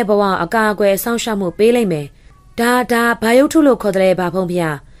ဟာမင်းရဲ့ဘဝအကာအကွယ်ဆောင်းရှောက်မှုပေးလိုက်မယ်ဒါဘာရုပ်ထုလို့ခေါ်တယ်ဘာဖုံးဖះ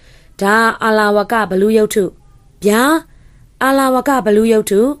ဒါအာလာဝကဘလူးရုပ်ထုဗျာအာလာဝကဘ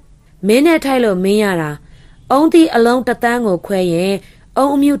လူးရုပ်ထုမင်းနဲ့ထိုက်လို့မင်းရတာအုံးသီးအလုံးတစ်သန်းကိုခွဲရင်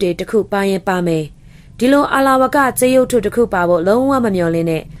အုံးအမြုပ်တွေတစ်ခုပါရင်ပါမယ်ဒီလိုအာလာဝကကျေးရုပ်ထုတစ်ခုပါဖို့လုံးဝမမျှော်လင့်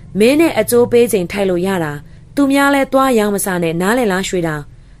နဲ့မင်းနဲ့အကျိုးပေးချိန်ထိုက်လို့ရတာသူများလဲသွားရောင်းမစားနဲ့နားလဲလားရွှေတောင်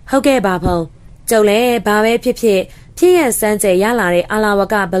ဟုတ်ကဲ့ပါဖုံးကျုပ်လဲဘာပဲဖြစ်ရစမ်းကြရလာတဲ့အာလာဝ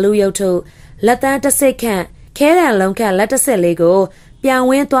ကဘလူးရုပ်ထုလက်တန်းတစ်စစ်ခန့်ခဲတံလုံးခန့်လက်တစ်စစ်လေးကိုပြောင်း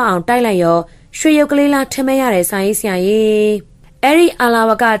ဝင်းသွားအောင်တိုက်လိုက်ရောရွှေရုပ်ကလေးလားထမရတဲ့ဆိုင်ရေးဆရာကြီး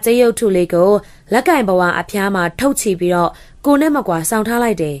အဲ့ဒီအာလာဝကကျေးရုပ်ထုလေးကိုလက်ကင်ဘဝအဖျားမှာထုတ်ချပြီးတော့ကိုနဲ့မကွာဆောင်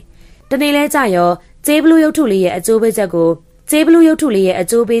ထားလိုက်တယ်တနေ့လဲကြရောကျေးဘလူးရုပ်ထုလေးရဲ့အကျိုးပေးချက်ကို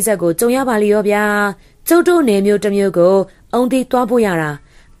ကြုံရပါလိရောဗျာကျုပ်တို့နေမျိုးတစ်မျိုးကိုအုံသီးသွားဖို့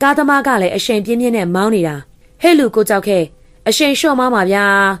ရတာကားသမားကလည်းအရှိန်ပြင်းပြင်းနဲ့မောင်းနေတာဟဲ့လူကိုကြောက်ခဲအရှိန်လျှော့မောင်းပါ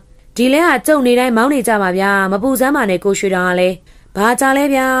ဗျာဒီလဲကကျုပ်နေတိုင်းမောင်းနေကြပါဗျာမပူစမ်းပါနဲ့ကိုရွှေတောင်ကလ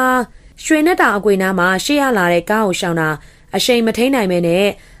ည်းဘာကြလဲဗျာရွှေနဲ့တောင်အကွေနားမှာရှေ့ရလာတဲ့ကားကိုရှောင်တာအရှိန်မထိန်နိုင်မဲ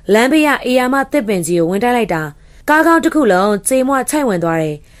နဲ့လမ်းဘေးကအေယာမတစ်ပင်ကြီးကိုဝင်တိုက်လိုက်တာကားကောင်းတစ်ခုလုံးကြေမွချိုက်ဝင်သွား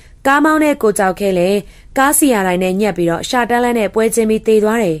တယ်ကားမောင်းတဲ့ကိုကြောက်ခဲလေကားစီရတိုင်းနဲ့ညက်ပြီးတော့ရှာတန်းလန်းနဲ့ပွဲချင်းပြီးတေ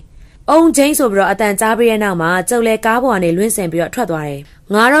သွားတယ်အုံချင်းဆိုပြီးတော့အတန်ကြားပြီးတဲ့နောက်မှာကျုပ်လဲကားပေါ်ကနေလွင့်စင်ပြီးတော့ထွက်သွား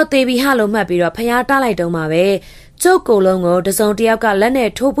တယ်ငါတော့တေပြီးဟလို့မှတ်ပြီးတော့ဖျားတလိုက်တုံးပါပဲကျုပ်ကိုယ်လုံးကိုတစုံတစ်ယောက်ကလက်နဲ့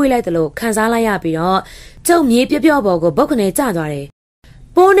ထိုးပွေးလိုက်တယ်လို့ခံစားလိုက်ရပြီးတော့ကျုပ်မြေပြော့ပေါ်ကိုပုတ်ခနဲ့ကျသွားတယ်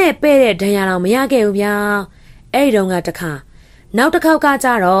ပိုးနဲ့ပဲ့တဲ့ဒဏ်ရာတော့မရခဲ့ဘူးဗျာအဲ့ဒီတော့ကတခါနောက်တစ်ခေါက်ကကြ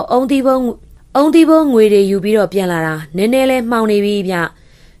တော့အုံသီးဘုံငွေတွေယူပြီးတော့ပြန်လာတာနည်းနည်းလဲမှောင်နေပြီဗျ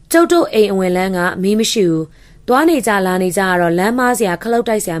ကျုပ်တို့အိမ်အဝင်လန်းကမီးမရှိဘူးသွားနေကြလာနေကြတော့လမ်းမစရာ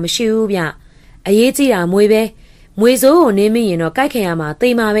ခလုတ်တိုက်စရာမရှိဘူးဗျအရေးကြီးတာမွေစိုးကိုနင်းမိရင်တော့ကြိုက်ခင်ရမှာသိ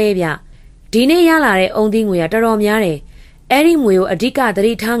မှာပဲဗျဒီနေ့ရလာတဲ့အုံသီးငွေကတော်တော်များတယ်အဲ့ဒီငွေကိုအဓိက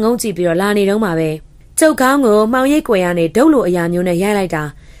သတိထားငုံကြည့်ပြီးတော့လာနေတော့မှာပဲကျုပ်ကောင်းကိုမှောင်ရိပ်ကွယ်ရနေဒုတ်လိုအရာမျိုးနဲ့ရိုက်လိုက်တာ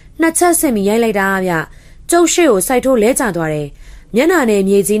နှစ်ချက်ဆင့်ပြီးရိုက်လိုက်တာဗျကျုပ်ရှေ့ကိုစိုက်ထိုးလဲကျသွားတယ်မျက်နှာနဲ့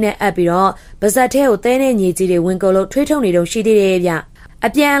မြေကြီးနဲ့အပ်ပြီးတော့ပါဇက်ထဲကိုသဲနဲ့ညီကြီးတွေဝင်ကုန်လို့ထွေးထုံနေတော့ရှိသေးတယ်ဗျ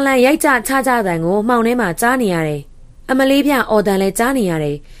အပြန်အလှန်ရိုက်ကြချကြတန်ကိုမှောင်ထဲမှာကြားနေရတယ်အမလေးပြအော်တန်လဲကြားနေရတ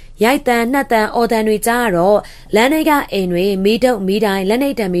ယ်ရိုက်တန်နှက်တန်အော်တန်တွေကြားရတော့လမ်းတွေကအိမ်တွေမီးတုပ်မီးတိုင်းလက်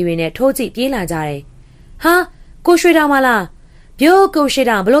နှိပ်တံမီတွေနဲ့ထိုးကြည့်ပြေးလာကြတယ်ဟာကိုရွှေတောင်မလားပြိုး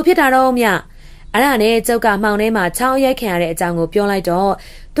ကိုရွှေတောင်ဘလို့ဖြစ်တာတော့မြအဲ့ဒါနဲ့ကျုပ်ကမှောင်ထဲမှာချောင်းရိုက်ခံရတဲ့အကြောင်းကိုပြောလိုက်တော့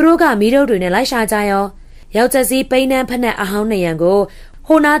သူတို့ကမီးတုပ်တွေနဲ့လိုက်ရှာကြရောယောက်ျက်စီးပိန်းနှန်းဖက်နဲ့အဟောင်းနေရန်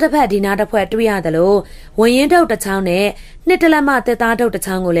ကိုဟိုနားတစ်ဖက်ဒီနားတစ်ဖက်တွေ့ရတယ်လို့ဝင်ရင်တုပ်တစ်ချောင်းနဲ့နှစ်တလက်မတက်သားတုပ်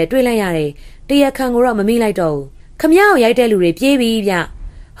တစ်ချောင်းကိုလည်းတွေ့လိုက်ရတယ်တရခန်ကိုတော့မမိလိုက်တော့ဘူးခမ ्या ကိုရိုက်တဲ့လူတွေပြေး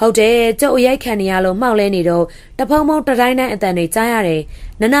ပြီဗျဟုတ်တယ်ကျုပ်အရိုက်ခံနေရလို့မှောက်လဲနေတော့တဖုံဖုံတတိုင်းတိုင်းအတန်တွေကြားရ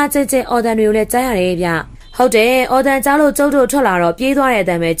တယ်နနာချင်းချင်းအော်တန်တွေကိုလည်းကြားရတယ်ဗျဟုတ်တယ်အော်တန်ကြားလို့ကျုပ်တို့ထွက်လာတော့ပြေးသွားတဲ့အ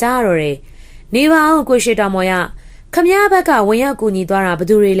တန်ပဲကြားရတော့တယ်နေပါအောင်ကိုရှိတော်မော်ရခမ ्या ဘက်ကဝင်ရောက်ကူညီသွားတာ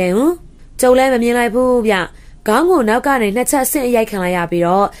ဘသူတွေလဲဟွန်းကျုပ်လည်းမမြင်လိုက်ဘူးဗျခေါင်းကိုနောက်ကနေနှစ်ချက်ဆင့်အရိုက်ခံလိုက်ရပြီး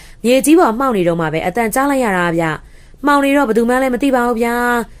တော့မြေကြီးပေါ်မှောက်နေတော့မှပဲအတန်ကြားလိုက်ရတာဗျမှောင်နေတော့ဘသူမှလည်းမသိပါဘူးဗျ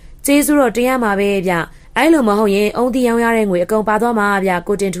ကျေးဇူးတော့တင်ရမှာပဲဗျအဲ့လိုမဟုတ်ရင်အုံတီရောင်းရတဲ့ငွေအကုန်ပါသွားမှာဗျ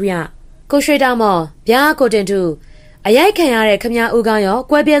ကိုတင်ထူးရကိုရွှေတောင်မော်ဗျာကိုတင်ထူးအရိုက်ခံရတဲ့ခမ ्या ဦးကောင်း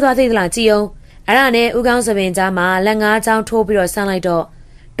ရောကွဲပြဲသွားသေးသလားကြည်အောင်အဲ့ဒါနဲ့ဦးကောင်းစပင်ကြားမှာလက်ငါးချောင်းထိုးပြီးတော့ဆန်းလိုက်တော့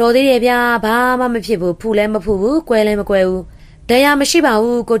တော်သေးတယ်ဗျဘာမှမဖြစ်ဘူးဖူလည်းမဖူဘူးကွဲလည်းမကွဲဘူးတရားမရှိပါ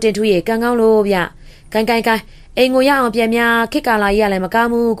ဘူးကိုတင်ထူးရေကံကောင်းလို့ဗျကိုင်းအိမ်ကိုရအောင်ပြန်များခစ်ကာလာကြီးကလည်းမကောင်း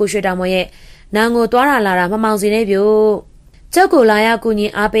ဘူးကိုရွှေတောင်မော်ရဲ့နာငိုသွားတာလာတာမမောင်စင်းနေပြို့ကျုပ်ကိုလာ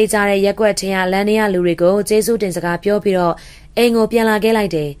ရောက်ကူညီအားပေးကြတဲ့ရက်ကွက်ထင်ရလမ်းနေရလူတွေကိုကျေးဇူးတင်စကားပြောပြီးတော့အိမ်ကိုပြန်လာခဲ့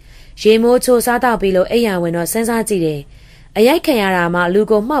လိုက်တယ်ရေမိုးချိုစားတော့ပြီးလို့အိမ်ရဝင်တော့စဉ်းစားကြည့်တယ်အရိုက်ခံ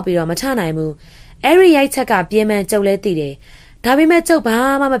ရတာမှလူကိုမှောက်ပြီးတော့မထနိုင်ဘူးအဲ့ဒီရိုက်ချက်ကပြင်းမှန်ကျုပ်လဲသိတယ် ဒါပေမဲ့ကျုပ်ဘာ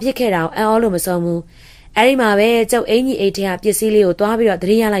မှမဖြစ်ခဲ့တာအံ့ဩလို့မဆုံးဘူးအဲ့ဒီမှာပဲကျုပ်အင်ကြီးအိတ်ထဲကပစ္စည်းလေးကိုသွားပြီးတော့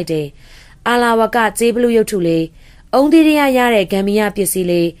သတိရလိုက်တယ်အာလာဝကကျေးဘလူးရုပ်ထုလေးအုံသီးရရတဲ့ဂမ်မီယာပစ္စည်း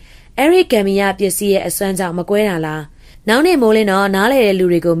လေးအဲ့ဒီဂမ်မီယာပစ္စည်းရဲ့အစွမ်းကြောင့်မကွဲတာလားနောက်နေ့မိုးလင်းတော့နားလေ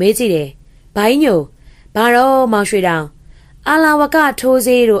တဲ့လူတွေကိုမေးကြည့်တယ်ဘိုင်းညိုဘာတော့မောင်ရွှေတောင်အာလာဝ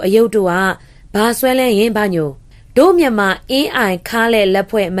ကထိုးစေးတို့အယုတ်တို့ကဘာဆွဲလဲရင်ဘာညိုတို့မြန်မာအင်းအိုင်ခါလဲ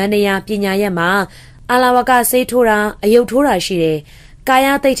လက်ဖွဲ့မန္တရာပညာရက်မှာအာလာဝကဆေးထိုးတာအယုတ်ထိုးတာရှိတယ်ကာ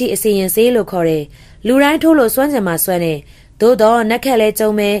ယသိဋ္ဌိအစီရင်ဆေးလို့ခေါ်တယ်လူတိုင်းထိုးလို့စွမ်းကြံမှာစွမ်းတယ်သို့တော့နက်ခက်လဲ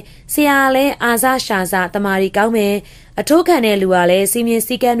ကျုံမယ်ဆရာလဲအာဇရှာဇတမာရီကောင်းမယ်အထိုးခံတဲ့လူကလည်းစီမင်း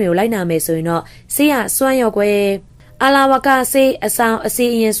စည်းကမ်းတွေကိုလိုက်နာမယ်ဆိုရင်တော့ဆေးရစွမ်းရော့ကွယ်အာလာဝကဆေးအဆောင်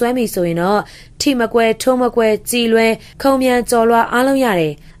အစီအရင်စွမ်းပြီဆိုရင်တော့ထိမကွဲထုံးမကွဲကြည်လွဲခုံမြန်ကြော်လွှာအားလုံးရ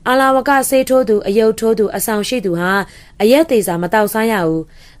တယ်အာလာဝကဆေးထိုးသူအယုတ်ထိုးသူအဆောင်ရှိသူဟာအရက်သေးစာမတောက်စားရဘူး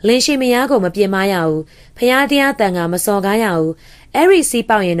လင်းရှိမယားကိုမပြင်းမရဘူးဖျားတရားတန်ကမစော်ကားရဘူးအဲ့ဒီ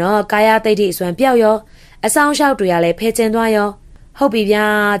စီးပေါက်ရင်တော့ကာယသိဋ္ဌိအစွမ်းပြောက်ရောအဆောင်လျှောက်တွေကလည်းဖဲကျင်းသွားရောဟုတ်ပြီဗျာ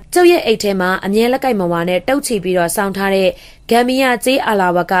ကျုပ်ရဲ့အိတ်ထဲမှာအမြဲလက်ကိုက်မဝါနဲ့တုတ်ချီပြီးတော့စောင်းထားတဲ့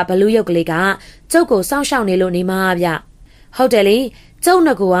ဂမ်မီယာကျေးအာလာဝကဘလူးရုပ်ကလေးကကျုပ်ကိုစောင့်ရှောက်နေလို့နေမှာဗျဟုတ်တယ်လေ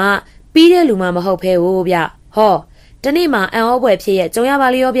ကျုပ်ငကူကပြီးတဲ့လူမှမဟုတ်ဖဲဘူးဗျဟောတနေ့မှအံ့ဩဖွယ်ဖြစ်ရဲ့ကြုံ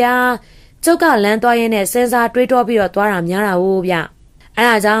ရပါလိရောဗျာကျုပ်ကလမ်းသွားရင်းနဲ့စဉ်းစားတွေးတောပြီးတော့သွားတာများတာဟုတ်ဗျ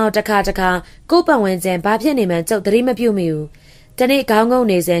အဲ့ဒါကြောင့်တစ်ခါကိုယ်ပတ်ဝန်းကျင်ဘာဖြစ်နေမှန်းကျုပ်သတိမပြုမိဘူးတနေ့ခေါင်းငုံ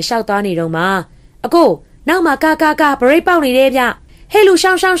နေစဉ်ရှောက်သွားနေတော့မှအကိုနောက်မှာကာဘရိတ်ပေါက်နေတယ်ဗျ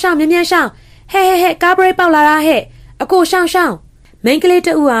ဟဲ့လူရှောင်းမြင်းရှောင်းဟဲ့ကာဘရိတ်ပေါက်လာတာဟဲ့အကိုရှောင်းမိန်းကလေး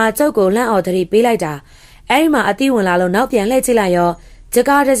တူဟာကျုပ်ကိုလှမ်းအော်သတိပေးလိုက်တာအဲ့ဒီမှာအသီးဝင်လာလို့နောက်ပြန်လှည့်ကြည့်လိုက်ရောဂျ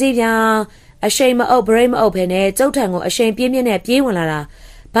ကားတစည်းဗျာအရှိန်မအုပ်ဘရိတ်မအုပ်ဖဲနဲ့ကျုပ်ထံကိုအရှိန်ပြင်းနဲ့ပြေးဝင်လာတာ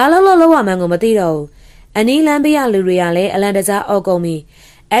ဘာလို့ရမှန်းကိုမသိတော့ဘူးအနီးလမ်းပေးရလူတွေကလည်းအလန်တကြားအော်ကုန်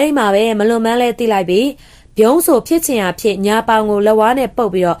ပြီအဲ့ဒီမှာပဲမလွန်မန်းလဲသိလိုက်ပြီပြုံးဆိုဖြစ်ချင်ရဖြစ်ညာပေါင်ကိုလက်ဝါးနဲ့ပု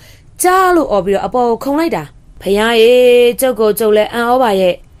တ်ပြီးတော့ကြားလို့អော်ပြီးတော့အပေါ်ကိုခုံလိုက်တာဖယားရေကျုပ်ကိုကျုပ်လဲအံ့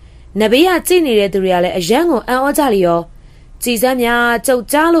ဩပါရဲ့နဘေးကကြည့်နေတဲ့သူတွေကလည်းအယံကိုအံ့ဩကြလီရောကြည်စမ်းများ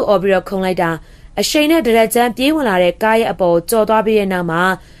ကျုပ်ကြားလို့អော်ပြီးတော့ခုံလိုက်တာအရှိန်နဲ့ဒရက်ချမ်းပြေးဝင်လာတဲ့ကားရဲ့အပေါ်ကြော်သွားပြီးတဲ့နောက်မှာ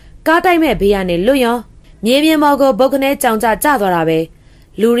ကားတိုက်မဲ့ဘေးကနေလွတ်ရောမြေပြင်ပေါ်ကိုဘုတ်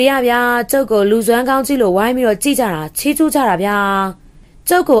ကနေကြောင်ကျသွားတာပဲလူတွေကဗျာကျုပ်ကိုလူစွမ်းကောင်းကြည့်လို့ဝိုင်းပြီးတော့ကြည့်ကြတာချီးကျူးကြတာဗျာ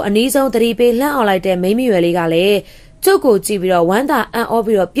ကျုပ်ကိုအနီးဆုံးသတိပေးလှမ်းအောင်လိုက်တဲ့မိန်းမရွယ်လေးကလည်းကျုပ်ကိုကြည့်ပြီးတော့ဝမ်းသာအံ့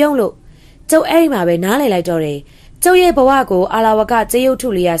ဩပြီးတော့ပြုံးလို့ကျုပ်အဲ့ဒီမှာပဲနားလည်လိုက်တော့တယ်ကျုပ်ရဲ့ဘဝကိုအာလာဝကကျေးရုပ်ထု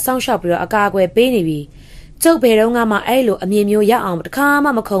လေးကစောင့်ရှောက်ပြီးတော့အကာအကွယ်ပေးနေပြီကျုပ်ဘယ်တော့မှအဲ့လိုအမြင်မျိုးရအောင်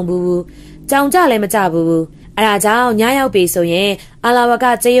တခါမှမခုံဘူးကြောင်ကြလည်းမကြဘူးအဲ့ဒါကြောင့်ညရောက်ပြီဆိုရင်အာလာဝ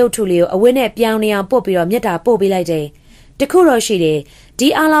ကကျေးရုပ်ထုလေးကိုအဝတ်နဲ့ပြောင်းနေအောင်ပို့ပြီးတော့မြတ်တာပို့ပေးလိုက်တယ်တခုတော့ရှိတယ်ဒီ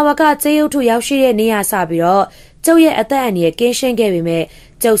အာလာဝကကျေးရုပ်ထုရောက်ရှိတဲ့နေရာစပြီးတော့ကျုပ်ရဲ့အသက်အန္တရာယ်ကင်းရှင်းခဲ့ပေ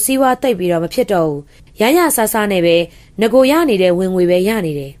မဲ့ကျုပ်စီးဝါးသိပ်ပြီးတော့မဖြစ်တော့ဘူးရရဆဆနဲ့ပဲငကိုရနေတဲ့ဝင်ငွေပဲရ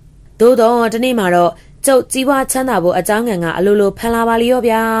နေတယ်သို့တော့ဒီနေ့မှာတော့ကျုပ်ကြီးပွားချမ်းသာဖို့အကြောင်းငံကအလိုလိုဖန်လာပါလိ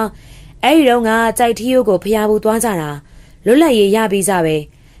ရောဗျာအဲ့ဒီတော့ကကြိုက်ထီးယိုးကိုဖျားဖို့သွားကြတာလွတ်လပ်ရေး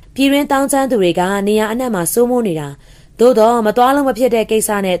ရပြီးကြပဲပြည်ရင်းတောင်းချမ်းသူတွေကနေရာအနှံ့မှာစိုးမိုးနေတာသို့တော့မသွားလို့မဖြစ်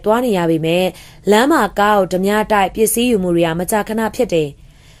တဲ့ကိစ္စနဲ့သွားနေရပြီမဲ့လမ်းမှာကားကိုဓမြတိုက်ပစ္စည်းယူမှုတွေကမကြာခဏဖြစ်တယ်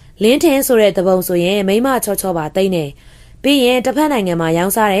လင်းထင်းဆိုတဲ့တပုံဆိုရင်မိမချောပါသိမ့်တယ်ပြီးရင်တစ်ဖက်နိုင်ငံမှာ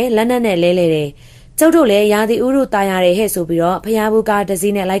ရောင်းစားတယ်လက်နက်နဲ့လဲလေတယ်ကျုပ်တို့လည်းရာသီဥတုတာယာတဲ့ဟဲ့ဆိုပြီးတော့ဖျားဘူးကားတစ်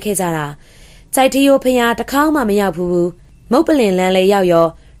စီးနဲ့လိုက်ခဲ့ကြတာကြိုက်ထီယိုဖျားတစ်ခေါက်မှမရောက်ဘူးမုတ်ပလင်လန်းလေးရောက်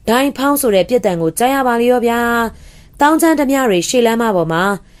ရောဒိုင်းဖောင်းဆိုတဲ့ပြစ်တံကိုကြားရပါလိရောဗျာတောင်းချမ်းဓမြတွေရှေ့လမ်း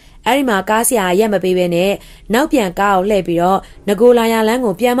မပေါ်မှာအဲ့ဒီမှာကားဆရာရက်မပေးဘဲနဲ့နောက်ပြန်ကားကိုလှည့်ပြီးတော့ငကိုလာရလ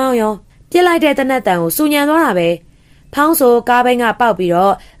န်းကိုပြန်မောင်းရောပြစ်လိုက်တဲ့တနက်တန်ကိုစူညံသွားတာပဲဖောင်းဆိုကားဘိန်းကပေါက်ပြီး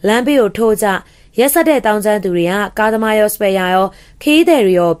တော့လမ်းဘေးကိုထိုးကြရက်ဆက်တဲ့တောင်းချမ်းသူတွေကကားသမားရောစပယ်ယာရောခီး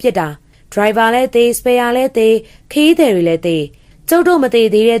သည်တွေရောပြစ်တာဒရိုင်ဘာလည်းသေးစပယ်ယာလည်းသေးခီးသည်တွေလည်းသေးကျုပ်တို့မသေး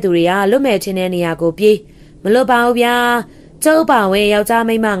သေးတဲ့သူတွေကလွတ်မဲ့ချင်းတဲ့နေရာကိုပြေးမလွတ်ပါဘူးဗျာကျုပ်ပါဝင်ယော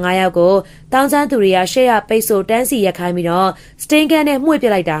က်ျားမိန်းမ9ယောက်ကိုတောင်းချမ်းသူတွေကရှေ့ရပိတ်ဆို့တန်းစီရက်ခိုင်းပြီးတော့စတင်းကန်နဲ့မှု့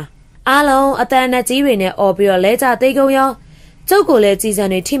ပစ်လိုက်တာအားလုံးအတန်နဲ့ကြီးတွေနဲ့អော်ပြီးတော့လဲကြသိကုံရောကျုပ်ကိုလည်းကြီးစံ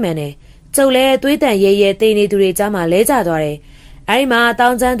တွေထိမှန်တယ်ကျုပ်လည်းသွေးတန်ရဲရဲတိန်နေသူတွေကြားမှာလဲကြသွားတယ်အဲဒီမှာ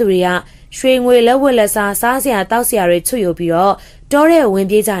တောင်းချမ်းသူတွေကရွှေငွေလက်ဝတ်လက်စားစားစရာတောက်စရာတွေချွတ်ယူပြီးတော့တောထဲဝင်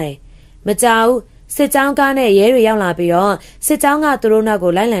ပြေးကြတယ်မကြောက်စစ်ကြောင်းကားနဲ့ရဲတွေရောက်လာပြီးတော့စစ်ကြောင်းကသူတို့နောက်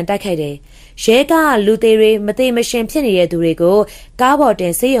ကိုလိုက်လံတိုက်ခိုက်တယ်ရဲကလူသေးတွေမသေးမရှင်ဖြစ်နေတဲ့သူတွေကိုကားပေါ်တ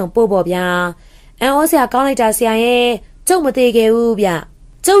င်ဆေးရုံပို့ပေါ်ဗျာအန်ဩစရာကောင်းလိုက်တာဆရာရဲ့ကျုပ်မသေးခဲ့ဘူးဗျ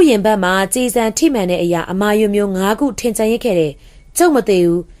ကျုပ်ရင်ဘက်မှာကြည်စံထိမှန်တဲ့အရာအမာယွမျိုး9ခုထင်ချင်ရခဲ့တယ်ကျုပ်မ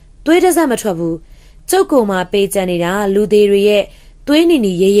သေးဘူးသွေးတစ်စက်မထွက်ဘူးကျုပ်ကိုမှပေးချင်နေတာလူသေးတွေရဲ့သွေး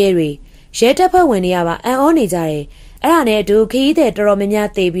နီရဲရဲတွေရဲတပ်ဖွဲ့ဝင်တွေကပါအန်ဩနေကြတယ်အဲ့ဒါနဲ့အတူခရီးသည်တော်တော်များများ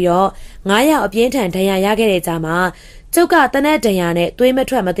သေပြီးတော့9ယောက်အပြင်းထန်ဒဏ်ရာရခဲ့တဲ့ကြားမှာ ကျုပ်ကတနက်တန်ရနဲ့သွေးမ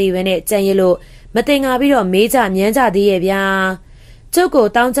ထွက်မသေးဘဲနဲ့ကြံရလို့မတင်ငါပြီးတော့မေးကြမြန်းကြသေးရဲ့ဗျာကျုပ်ကို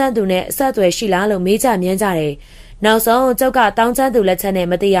တောင်းချမ်းသူနဲ့အဆက်အသွယ်ရှိလားလို့မေးကြမြန်းကြတယ်နောက်ဆုံးကျုပ်ကတောင်းချမ်းသူလက်ချက်နဲ့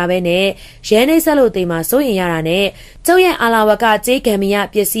မတရားဘဲနဲ့ရဲနှိမ့်ဆက်လို့တေးမှာစိုးရင်ရတာနဲ့ကျုပ်ရဲ့အာလာဝကကြေးကံမီ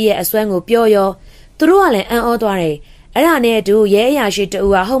ယပစ္စည်းရဲ့အစွမ်းကိုပြောရောသူတို့ကလည်းအံ့ဩသွားတယ်အဲ့ဒါနဲ့အတူရဲအရာရှိတူ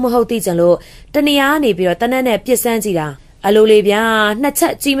ကဟုတ်မဟုတ်သိကြလို့တနေရာကနေပြီးတော့တနက်နဲ့ပြစ်စမ်းကြည့်တာအလိုလေးဗျာနှစ်ချ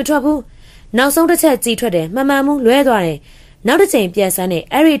က်ကြည်မထွက်ဘူးနောက်ဆုံးတစ်ချက်ကြည်ထွက်တယ်မှန်မှန်မှုလွဲသွားတယ်နောက်တစ်ချိန်ပြန်စမ်းတယ်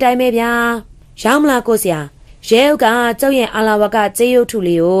အဲ့ဒီတိုင်းပဲဗျာရောင်းမလားကိုဆရာရဲဥကကျုပ်ရဲ့အာလာဝကကြေးရုပ်ထု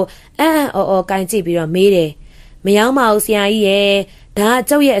လေးကိုအံ့အော်ကင်ကြည့်ပြီးတော့မေးတယ်မယောင်းပါဘူးဆရာကြီးရဲ့ဒါက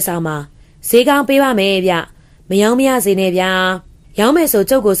ကျုပ်ရဲ့အဆောင်မှာဈေးကောင်းပေးပါမယ်ဗျမယောင်းမရစေနဲ့ဗျာရောင်းမယ်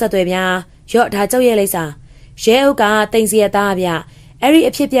ဆိုကျုပ်ကိုဆက်သွယ်ဗျာရော့ဒါကျုပ်ရဲ့လိပ်စာရဲဥကတင်စီရသားဗျ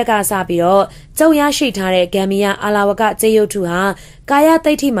အဲ့ဒီအဖြစ်ပြက်ကစပြီးတော့ကျုပ်ရရှိထားတဲ့ဂမ်မီယာအာလာဝကကြေးရုပ်ထုဟာကာ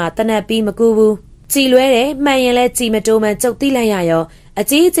ယသိဋ္ဌိမှာတနက်ပြီးမကူဘူးကြည်လွဲတယ်မှန်ရင်လဲကြည်မတိုးမှန်ကျုပ်သိလိုက်ရရော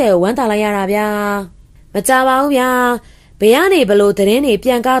အကြီးအကျယ်ဝမ်းသာလိုက်ရတာဗျာမကြပါဘူးဗျာဘယ်ကနေဘလို့သတင်း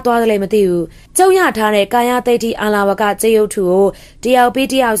တွေပြန်ကားသွားတယ်လဲမသိဘူးကျုပ်ရထားတဲ့ကာယသိဋ္ဌိအာလာဝကကြေးရုပ်ထုကိုတ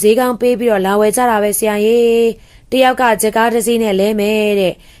ယောက်ပြီးတယောက်ဈေးကောင်းပေးပြီးတော့လာဝယ်ကြတာပဲဆရာကြီးတယောက်ကဂျကားတစ်စီးနဲ့လဲ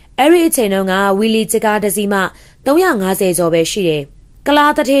မယ်တဲ့အဲ့ဒီအချိန်တုန်းကဝီလီဂျကားတစ်စီးမှ350ကျော်ပဲရှိတယ်က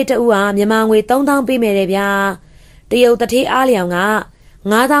လာတထေးတူဟာမြန်မာငွေ3000ပေးမယ်တဲ့ဗျာတရုတ်တထေးအားလျောင်က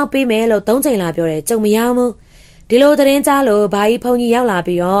9000ပေးမယ်လို့3ချိန်လာပြောတယ်ကျုံမရောက်ဘူးဒီလိုသတင်းကြားလို့ဘာကြီးဖုန်ကြီးရောက်လာ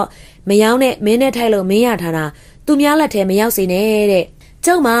ပြီးတော့မယောင်းနဲ့မင်းနဲ့ထိုက်လို့မင်းရထားတာသူများလက်ထဲမရောက်စေနဲ့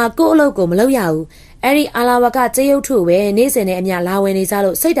တဲ့ကျုံမှာကို့အလုပ်ကိုမလုပ်ရဘူးအဲ့ဒီအာလာဝကကြေးရုပ်ထုပဲနေ့စဉ်နဲ့အမျှလာဝင်နေကြ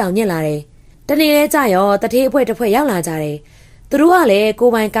လို့စိတ်တောင်ညစ်လာတယ်တနေ့လဲကြရောတထေးအဖွဲ့တစ်ဖွဲ့ရောက်လာကြတယ်သူတို့ကလည်းကို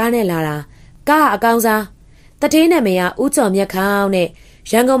ပိုင်ကားနဲ့လာတာကားအကောင်းစားတထေးနာမည်ကဦးကျော်မြတ်ခေါင်းနဲ့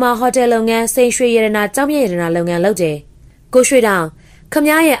ရန်ကုန်မှာဟိုတယ်လုပ်ငန်းစိန်ရွှေရတနာကျောင်းမြရတနာလုပ်ငန်းလုပ်တယ်ကိုရွှေတောင်ခမ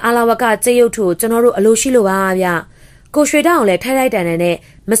ရဲ့အာလာဝကကြေးရုပ်ထုကျွန်တော်တို့အလိုရှိလို့ပါဗျကိုရွှေတောင်လည်းထိုက်တန်နဲ့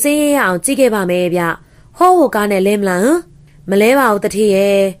မစင်းရအောင်ကြည့်ခဲ့ပါမယ်ဗျဟိုကားနဲ့လဲမလားမလဲပါဘူးတ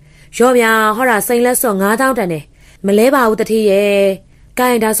ထေးရဲ့ရော့ဗျာဟောတာစိန်လက်စော့9000တန်တယ်မလဲပါဘူးတထေးရဲ့ကို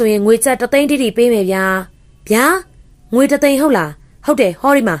င်းဒါဆိုရင်ငွေချက်3သိန်းတိတိပေးမယ်ဗျာငွေ3သိန်းဟုတ်လားဟုတ်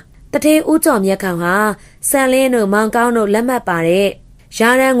တယ်ဟောဒီမှာတထေးဦးကျော်မြတ်ခေါင်ဟာစံလင်းတို့မောင်ကောင်းတို့လက်မှတ်ပါတဲ့ရာ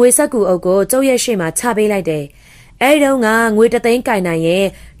ရန်ငွေဆက်ကူအုပ်ကိုကျုပ်ရဲ့ရှေ့မှာချပေးလိုက်တယ်အဲဒီတုန်းကငွေ3သိန်းကင်နိုင်ရင်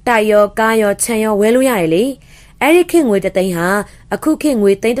တိုက်ရောကားရောခြံရောဝယ်လို့ရတယ်လေအဲ့ဒီခင်ငွေ3သိန်းဟာအခု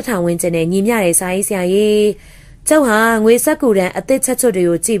ခင်ငွေ3000ဝန်းကျင်နဲ့ညီမျှတဲ့စာရေးဆရာကြီးကျုပ်ဟာငွေဆက်ကူတန်းအသစ်ချက်ချွတ်တွေ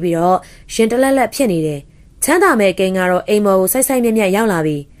ကိုကြည့်ပြီးတော့ရင်တလက်လက်ဖြစ်နေတယ်ချမ်းသာမဲ့ကိန်းကတော့အိမ်မော်ကိုဆိုက်ဆိုက်မြက်မြက်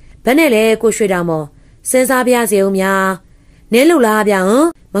ရောက်လာပြီဘယ်နဲ့လဲကိုရွှေတောင်မော်စဉ်းစားပြစေဦးများနင်းလို့လားဗျ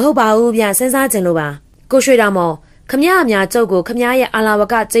ဟမ်မဟုတ်ပါဘူးဗျစဉ်းစားကြင်လို့ပါကိုရွှေတောင်မော်ခမရအများကျုပ်ကိုခမရရဲ့အာလာ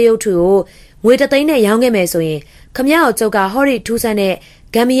ဝကကြေးရုပ်ထုကိုငွေ3သိန်းနဲ့ရောင်းခဲ့မယ်ဆိုရင်ခမရကိုကျုပ်ကဟောဒီထူးဆန်း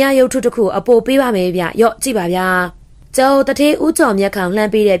တဲ့ဂမ်မီယာရုပ်ထုတစ်ခုအပိုပေးပါမယ်ဗျရော့ကြည့်ပါဗျာကျုပ်တထေးဦးကျော်မြတ်ခေါင်လှ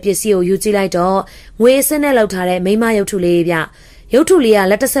မ်းပေးတဲ့ပစ္စည်းကိုယူကြည့်လိုက်တော့ငွေအစစ်နဲ့လောက်ထားတဲ့မိမရုပ်ထုလေးဗျရုပ်ထုလေးက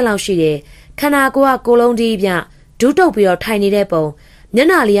လက်တစ်ဆက်လောက်ရှိတယ်ခန္ဓာကိုယ်ကကိုလုံးဒီဗျဒူးတုပ်ပြီးတော့ထိုင်နေတဲ့ပုံမျက်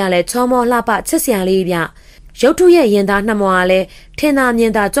နှာလေးကလည်းချောမောလှပချစ်စရာလေးဗျရုပ်ထုရဲ့ရင်သားနှမွားကလည်းထင်သာမြ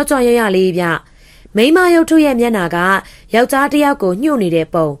င်သာကြွကြွရရလေးဗျမိမရုပ်ထုရဲ့မျက်နှာကယောက်ျားတစ်ယောက်ကိုညှို့နေတဲ့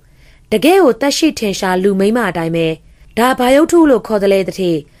ပုံတကယ်ကိုတက်ရှိထင်ရှားလူမိမအတိုင်းပဲဒါဘာရုပ်ထုလို့ခေါ်တယ်လေ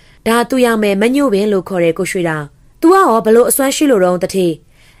တထေးဒါသူရောင်မယ်မညှို့ပင်လို့ခေါ်တယ်ကိုရွှေတောင်သူကရောဘလို့အစွမ်းရှိလို့တော့တထေး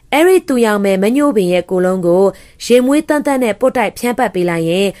အဲ့ဒီသူရောင်မယ်မညှို့ပင်ရဲ့ကိုလုံးကိုရေမွေးတန်းတန်းနဲ့ပုတ်တိုက်ဖြန်းပတ်ပေး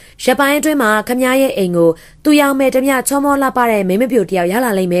လိုက်ရင်ရပိုင်းအတွင်းမှာခမရဲ့အိမ်ကိုသူရောင်မယ်တမျှချောမောလှပတဲ့မိမပြိုတယောက်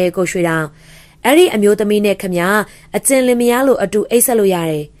ရလာလိမ့်မယ်ကိုရွှေတောင်အဲ့ဒီအမျိုးသမီးနဲ့ခမအကျဉ်လင်မယားလို့အတူအိတ်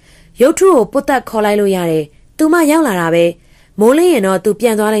ဆက်လို့ရတယ်ရုပ်ထုကိုပုတ်တက်ခေါ်လိုက်လို့ရတယ်သူမရောက်လာတာပဲမိုးလင်း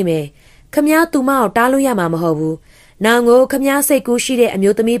ရင်တော့သူပြန်သွားလိမ့်မယ်ခမသူမကိုတားလို့ရမှာမဟုတ်ဘူးနောင်ကိုခမစိတ်ကူးရှိတဲ့အ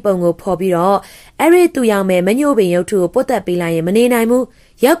မျိုးသမီးပုံကိုဖော်ပြီးတော့အဲ့ဒီသူရောင်မယ်မညှို့ပင်ရုပ်ထုကိုပုတ်တက်ပေးလိုက်ရင်မနေနိုင်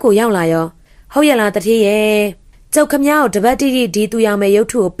ဘူးရောက်ကိုရောက်လာရောဟုတ်ရလားတထေးရဲ့ကျုပ်ခမကိုတပတ်တိတိဒီသူရောင်မယ်ရုပ်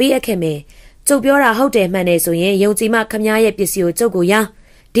ထုကိုပေးအပ်ခဲ့မယ်ကျုပ်ပြောတာဟုတ်တယ်မှန်တယ်ဆိုရင်ယုံကြည်မှခမရဲ့ပစ္စည်းကိုကျုပ်ကို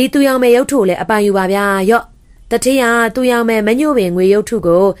ရဒီသူရောင်မယ်ရုပ်ထုကိုလည်းအပိုင်ယူပါဗျာရော့တထေးကသူရောင်မယ်မညှို့ပင်ငွေရုပ်ထု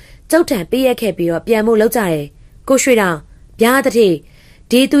ကိုကျုပ်ထံပေးအပ်ခဲ့ပြီးတော့ပြန်ဖို့လုပ်ကြတယ်ကိုရွှေတောင်ဗျာတ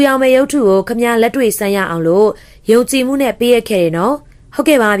ထေးဒီသူရောင်မယ်ရုပ်ထုကိုခမလက်တွေ့ဆန်းရအောင်လို့ယုံကြည်မှုနဲ့ပေးရခဲ့တယ်နော်ဟုတ်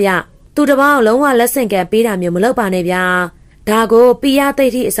ကဲ့ပါဗျသူတစ်ပေါင်းလုံးဝလက်ဆင့်ကမ်းပေးတာမျိုးမလုပ်ပါနဲ့ဗျာဒါကိုပီယာသိ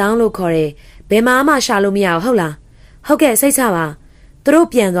တိအဆောင်လို့ခေါ်တယ်ဘယ်မှရှာလို့မရဘူးဟုတ်လားဟုတ်ကဲ့စိတ်ချပါသူတို့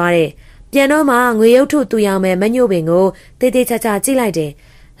ပြန်သွားတယ်ပြန်တော့မှငွေရုပ်ထုသူရောင်မယ်မညှို့ပင်ကိုတေးသေးချာချာကြည့်လိုက်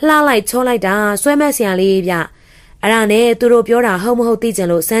တယ်လှလိုက်ချောလိုက်တာဆွဲမက်စရာလေးဗျအဲ့ဒါနဲ့သူတို့ပြောတာဟုတ်မဟုတ်သိကြ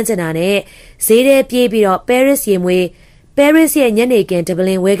လို့စမ်းကျင်တာနဲ့ဈေးထဲပြေးပြီးတော့ Paris ရေမွေး Paris ရဲ့ညနေခင်းဒဗ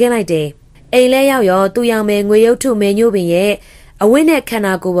လင်ဝယ်ခင်းလိုက်တယ်အိမ်လဲရောက်ရောသူရောင်မယ်ငွေရုပ်ထုမဲညှို့ပင်ရဲ့ အဝင်းနဲ့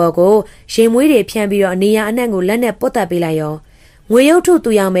ခန္ဓာကိုယ်ပေါ်ကိုရင်မွေးတွေဖြန်းပြီးတော့နေရာအနှံ့ကိုလက်နဲ့ပုတ်တက်ပေးလိုက်ရော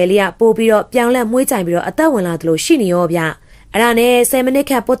ငွေရုပ်ထုသူရောင်မယ်လေးကပို့ပြီးတော့ပြောင်းလဲမွေးကြိုင်ပြီးတော့အသက်ဝင်လာသလိုရှိနေရောဗျအဲ့ဒါနဲ့10မိ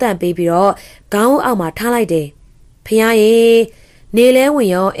နစ်ခန့်ပုတ်တက်ပေးပြီးတော့ခေါင်းအောက်မှာထားလိုက်တယ်ဖះရေနေလဲ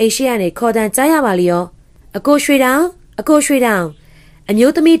ဝင်ရောအိမ်ရှိကနေခေါ်တန်းကြားရပါလိရောအကိုရွှေတောင်အ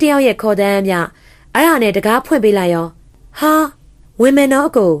မျိုးသမီးတယောက်ရဲ့ခေါ်တန်းဗျအဲ့ဒါနဲ့တကားဖွင့်ပေးလိုက်ရောဟာဝင်မယ်နော်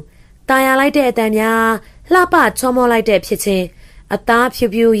အကိုตายရလိုက်တဲ့အတန်များလှပချောမောလိုက်တဲ့ဖြစ်ချင်းအသားဖြူ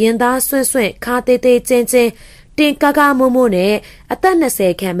ဖြူရင်သားဆွန့်ခါသေးသေးချင်းတင်ကာမိုးမိုးနဲ့အသက်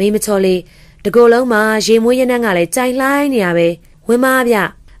20ခန့်မိမချော်လေးတကိုယ်လုံးမှာရေမွေးရနန်းကလည်းကြိုင်လှိုင်းနေရပဲဝင်မ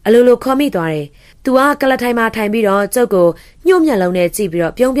ဗျအလိုလိုခေါ်မိသွားတယ်သူကကလထိုင်မှာထိုင်ပြီးတော့ကျုပ်ကိုညှို့မျက်လုံးနဲ့ကြ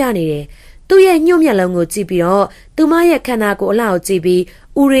ည့်ပြီးတော့ပြုံးပြနေတယ်သူ့ရဲ့ညှို့မျက်လုံးကိုကြည့်ပြီးတော့သူမရဲ့ခန္ဓာကိုယ်အလှကိုကြ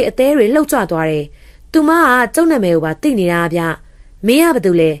ည့်ပြီးဦးတွေအသေးတွေလှုပ်ကြွသွားတယ်သူမကကျုပ်နာမည်ကိုပါသိနေတာဗျမင်းကဘာတူ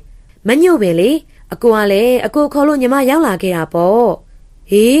လဲမညှို့ပင်လေအကိုကလည်းအကိုခေါ်လို့ညီမရောက်လာ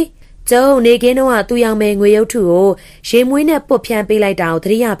ခဲ့တာပေါ့ဟေးကျုံနေကင်းတော့သူရောင်မယ်ငွေရုပ်ထုကိုရေမွေးနဲ့ပုတ်ဖြန်းပေးလိုက်တာကိုသ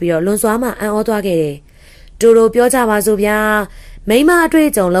တိရပြီးတော့လွန်စွာမှအံ့ဩသွားခဲ့တယ်တူတူပြောကြပါစို့ဗျာမိမ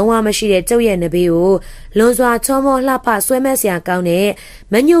အတွေ့အကြုံလုံးဝမရှိတဲ့ကျုပ်ရဲ့နဘေးကိုလွန်စွာချောမောလှပဆွဲမဲ့စရာကောင်းတဲ့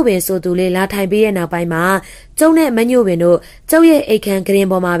မညို့ပင်ဆိုသူလေးလာထိုင်ပြီးတဲ့နောက်ပိုင်းမှာကျုံနဲ့မညို့ပင်တို့ကျုပ်ရဲ့အိတ်ခမ်းက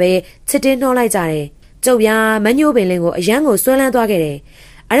ရင်ပေါ်မှာပဲချစ်တင်းနှောလိုက်ကြတယ်ကျုပ်ပြားမညို့ပင်လင်းကိုအရန်ကိုဆွဲလန်းသွားခဲ့တယ်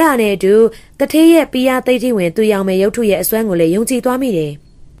အဲ့ဒါနဲ့အတူတထေးရဲ့ပီယာသိတိဝင်သူရောင်မဲ့ရုပ်ထုရဲ့အစွမ်းကိုလည်းယုံကြည်သွားမိ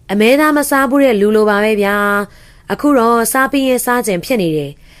တယ်အမဲသားမစားဘူးတဲ့လူလိုပါပဲဗျာအခုတော့စားပြီးရင်စားခြင်းဖြစ်နေ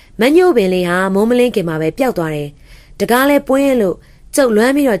တယ်မညို့ပင်လေးဟာမိုးမလင်းခင်မှာပဲပျောက်သွားတယ်တကားလဲပွင်းလို့ကျုပ်လွ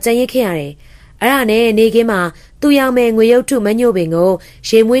မ်းပြီးတော့ကြံရစ်ခဲ့ရတယ်အဲ့ဒါနဲ့နေခင်းမှာသူရောင်မဲ့ငွေရုပ်ထုမညို့ပင်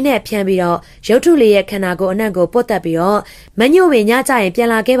ကိုရေမွေးနဲ့ဖြန်းပြီးတော့ရုပ်ထုလေးရဲ့ခန္ဓာကိုယ်အနှံ့ကိုပုတ်တက်ပြီးတော့မညို့ပင်ညကြရင်ပြန်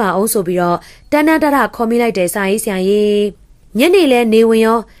လာခဲ့ပါအောင်ဆိုပြီးတော့တန်းတခေါ်မိလိုက်တယ်စာရေးဆရာကြီးညနေလဲနေဝင်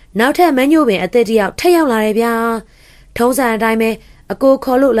ရောနောက်ထပ်မညို့ပင်အသက်တယောက်ထက်ရောက်လာတယ်ဗျာထုံးစံအတိုင်းပဲအကို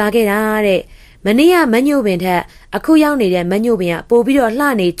ခေါ်လို့လာခဲ့တာတဲ့မနေ့ကမညို့ပင်ထက်အခုရောက်နေတဲ့မညို့ပင်ကပို့ပြီးတော့လှ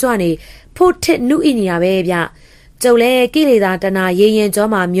နေကြွနေဖို့ထစ်နုဣနေတာပဲဗျကျုပ်လဲကိလေသာတဏရေ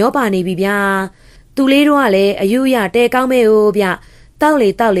ရင်ကြောမှာမျောပါနေပြီဗျာသူလေးတို့ကလည်းအယူရတဲကောင်းမဲ့ဟိုဗျ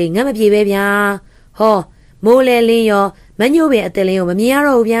တောက်လေငတ်မပြေပဲဗျာဟောမိုးလဲလင်းရောမညို့ပင်အသက်လင်းရောမမြင်ရ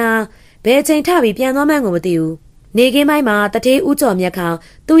တော့ဘူးဗျာဘယ်ချိန်ထပြီးပြန်သွားမှန်းကိုမသိဘူးနေကင်းပိုင်းမှာတထေးဦးကျော်မြတ်ခေါင်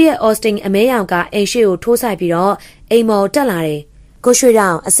သူ့ရဲ့အော်စတင်အမဲရောင်ကအိမ်ရှိကိုထိုးဆိုင်ပြီးတော့အိမ်မော်တက်လာတယ်ကိုရွှေတော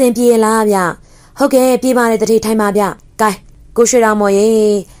င်အစင်ပြေလားဗျဟုတ်ကဲ့ပြေးပါတယ်တထေးထိုင်ပါဗျကဲကိုရွှေ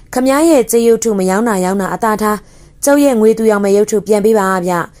တောင်မော်ရေခမည်းရဲ့ကြေးရုပ်ထုမယောင်းတာအသာထားကျုပ်ရဲ့ငွေသူရောင်မဲ့ရုပ်ထုပြန်ပေးပါ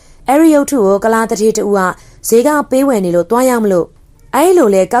ဗျအဲ့ဒီရုပ်ထုကိုကလားတထေးတူကဈေးကပေးဝယ်နေလို့တွားရမလို့အဲ့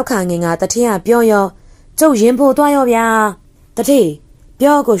လိုလဲကောက်ခါငင်ကတထေးကပြောရောကျုပ်ရင်ဖို့တွားရောဗျာတထေး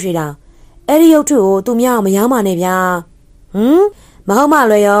ပြောကိုရွှေတောင်အဲ့ဒီရုပ်ထုကိုသူမြောက်မယောင်းပါနဲ့ဗျာမဟုတ်မှ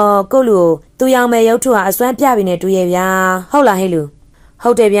လွယ်ရောကိုလူကိုသူရောင်မဲ့ရုပ်ထုကအစွမ်းပြပြီးနေတူရဲ့ဗျာဟုတ်လားဟဲ့လူဟု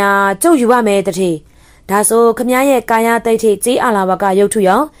တ်တယ်ဗျာကျုပ်ယူပါမယ်တထေးဒါဆိုခမည်းရဲ့ကာယတိတ်ထိကြေးအာလာဝကရုပ်ထု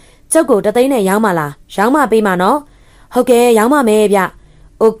ရောကျုပ်ကိုတသိန်းနဲ့ရောင်းပါလားရောင်းမပေးမှာနော်ဟုတ်ကဲ့ရောင်းပါမယ်ဗျ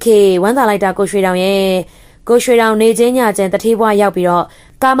โอเคဝမ်းသာလိုက်တာကိုရွှေတောင်ရဲ့ကိုရွှေတောင်နေချင်းညချင်းတထေးဘွားရောက်ပြီးတော့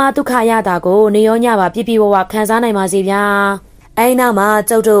ကာမဒုက္ခရတာကိုနေရောညပါပြပြဝခံစားနိုင်ပါစေဗျာအဲ့နောက်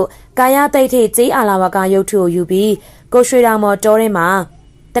မှာကျုပ်တို့ကာယတိတ်ထိကြေးအာလာဝကရုပ်ထုကိုယူပြီးကိုရွှေတောင်မော်တောရင်းမှာ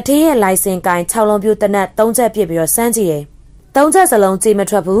တထေးရဲ့လိုင်စင်ကိုင်6လုံးပြူတနက်3ချက်ပြစ်ပြီးတော့စမ်းကြည့်တယ်3ချက်စလုံးကြည့်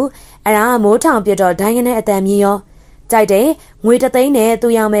မထွက်ဘူးအဲ့ဒါမိုးထောင်ပြတော့ဒိုင်းကနေအတန်မြည်ရောကြိုက်တယ်ငွေ3သိန်းနဲ့သူ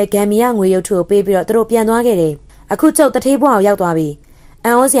ရောင်မဲ့ဂမ်မီယာငွေရုပ်ထုကိုပေးပြီးတော့သူတို့ပြန်သွားခဲ့တယ်အခုကျုပ်တထေးဘွားကိုရောက်သွားပြီအ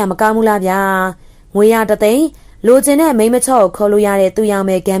န်ဩစရာမကောင်းဘူးလားဗျာငွေရ3သိန်းလိုချင်တဲ့မိမချော့ကိုခေါ်လို့ရတဲ့သူ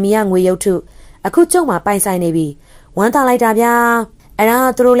ရောင်မဲ့ဂမ်မီယာငွေရုပ်ထုအခုကျုပ်မှာပိုင်ဆိုင်နေပြီဝမ်းသာလိုက်တာဗျာ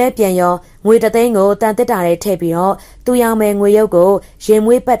အဲ့ဒါသူတို့လည်းပြန်ရောငွေ3သိန်းကိုတန်တစ်တာထဲထည့်ပြီးတော့သူရောင်မဲ့ငွေရုပ်ကို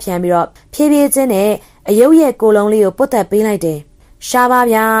ရင်မွေးပတ်ဖြန်းပြီးတော့ဖြည်းဖြည်းချင်းနဲ့အယုတ်ရဲ့ကိုလုံးလေးကိုပုတ်သက်ပေးလိုက်တယ်ရှားပါ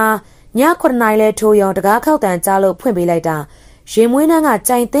ဗျာည9 နာရီလဲထိုးရောတကားခောက်တန်ကြားလို့ဖွင့်ပေးလိုက်တာရင်မွေးနှန်း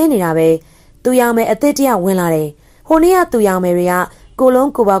ကကြိုင်သိနေတာပဲသူရောင်မဲ့အစ်စ်တယောက်ဝင်လာတယ်ဟိုနေ့ကသူရောင်မဲ့တွေကကို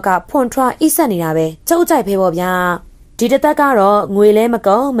လုံးကိုပေါက်ကဖွန်ထွားအိဆက်နေတာပဲကျုပ်ကြိုက်ဖေးပေါ့ဗျာဒီတစ်သက်ကတော့ငွေလဲမကု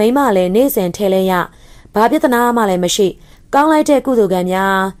န်မိမလည်းနေစဉ်ထဲလဲရဘာပြဿနာမှလည်းမရှိကောင်းလိုက်တဲ့ကု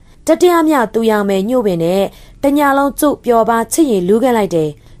သိုလ်ကံများတတိယမြောက်သူရောင်မဲ့ညှို့ပင်နဲ့တညာလုံးကျုပ်ပျော်ပါချစ်ရည်လူးခဲ့လိုက်တယ်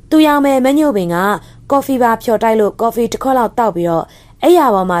သူရောင်မဲ့မညှို့ပင်ကကော်ဖီပါဖြော်တိုက်လို့ကော်ဖီတစ်ခွက်လောက်တောက်ပြီးတော့အဲ့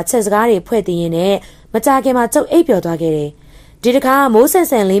ရပေါ်မှာချက်စကားတွေဖွဲ့တည်ရင်းနဲ့မကြခင်မှာကျုပ်အိပ်ပျော်သွားခဲ့တယ်ဒီတစ်ခါမိုးဆန်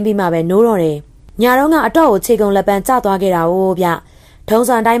ဆန်လင်းပြီးမှပဲနိုးတော့တယ်ညာတော့ကအတော့ကိုခြေကုံလက်ပန်းကျသွားခဲ့တာ哦ဗျထုံး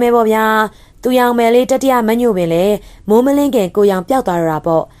စံတိုင်းပဲပေါ့ဗျာသူရောင်မယ်လေးတတိယမညို့ပင်လေမိုးမလင်းခင်ကိုရောင်ပျောက်သွားတော့တာ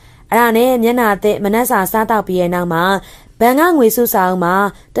ပေါ့အဲ့ဒါနဲ့မျက်နှာသစ်မနှက်စာစားတောက်ပြီးရဲ့နောက်မှာဘန်ကငွေစုစာအုံးမှာ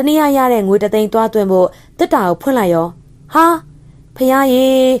တနည်းရတဲ့ငွေ3သိန်းသွားသွင်းဖို့တစ်တာကိုဖွင့်လိုက်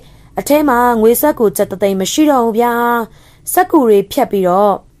ရောဟာဖះရေအထဲမှာငွေဆက်ကို7သိန်းမရှိတော့ဘူးဗျာ စက်ကူတွေဖြတ်ပြီး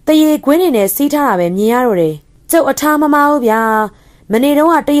တော့တရေခွင်းနေနဲ့စီးထားတာပဲမြင်ရတော့တယ်ကျုပ်အထားမမဟုတ်ဗျာမနေ့တု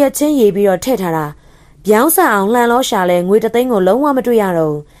န်းကတရက်ချင်းရေးပြီးတော့ထည့်ထားတာပြောင်းဆန်အောင်လှန်လို့ရှာလဲငွေ3 သိန်းကိုလုံးဝမတွေ့ရ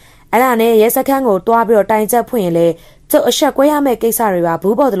တော့အဲ့ဒါနဲ့ရဲစခန်းကိုတွားပြီးတော့တိုင်ချက်ဖွင့်ရင်လေကျုပ်အဆက်ကွဲရမယ့်ကိစ္စတွေပါ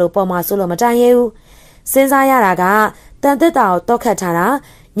ဘူးပေါ်တယ်လို့ပေါ်မှာဆိုလို့မတိုင်ရဘူးစဉ်းစားရတာကတန်တစ်တာကိုတောက်ခတ်ထားတာ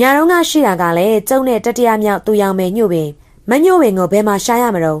ညာတော့ကရှိတာကလည်းကျုပ်နဲ့တတိယမြောက်သူရောင်မယ်ညှို့ပင်မညှို့ပင်ကိုဘယ်မှာရှာရ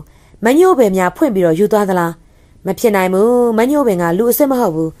မလို့မညှို့ပင်များဖွင့်ပြီးတော့ယူသွားသလားမဖြစ်နိုင်ဘူးမညှို့ပင်ကလူအစ်စ်မဟု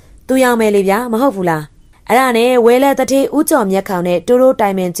တ်ဘူးသူရောင်မယ်လေဗျာမဟုတ်ဘူးလားအဲ့ဒါနဲ့ဝဲလဲတတိဦးကျော်မြက်ခေါင်နဲ့တိုးတိုးတို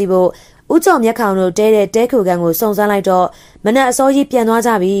င်ပင်ကြည့်ဖို့ဦးကျော်မြက်ခေါင်တို့တဲတဲ့ခုကန်ကိုစုံစမ်းလိုက်တော့မနက်အစောကြီးပြန်သွားကြ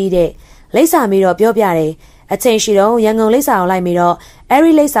ပြီတဲ့လိပ်စာမီတော့ပြောပြတယ်အချိန်ရှိတော့ရန်ကုန်လိပ်စာအောင်လိုက်ပြီးတော့အဲ့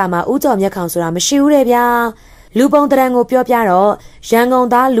ဒီလိပ်စာမှာဦးကျော်မြက်ခေါင်ဆိုတာမရှိဘူးတဲ့ဗျာလူပုံတရံကိုပြောပြတော့ရန်ကုန်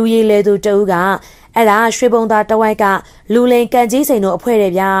သားလူရည်လေသူတဦးကအဲ့ဒါရွှေပုံသားတဝိုက်ကလူလိန်ကန်ကြီးစိန်တို့အဖွဲတ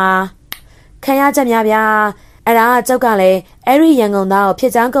ယ်ဗျာခံရချက်များဗျာအဲ့ဒါကျုပ်ကလည်းအဲ့ဒီရန်ကုန်သားကိုဖြ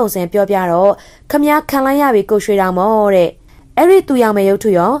စ်ချောင်းကုံစင်ပြောပြတော့ခမည်းခံလိုက်ရပြီကိုရွှေတောင်မောတဲ့အဲ့ဒီသူရောင်မဲ့ရုပ်ထု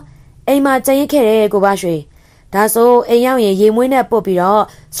ရောအိမ်မှာကျရင်ခဲ့တယ်ကိုဘရွှေဒါဆိုအိမ်ရောက်ရင်ရေမွေးနဲ့ပုတ်ပြီးတော့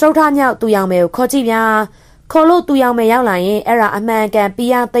စရုပ်ထမြောက်သူရောင်မဲ့ကိုခေါ်ကြည့်ဗျာခေါ်လို့သူရောင်မဲ့ရောက်လာရင်အဲ့ဒါအမှန်ကန်ပီး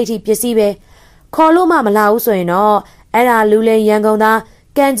ရသိတိပစ္စည်းပဲခေါ်လို့မှမလာဘူးဆိုရင်တော့အဲ့ဒါလူလိန်ရန်ကုန်သား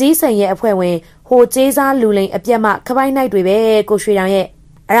ကန်ကြီးစိန်ရဲ့အဖွဲ့ဝင်ဟိုကျေးစားလူလိန်အပြက်မှခပိုက်နိုင်တွေပဲကိုရွှေတောင်ရဲ့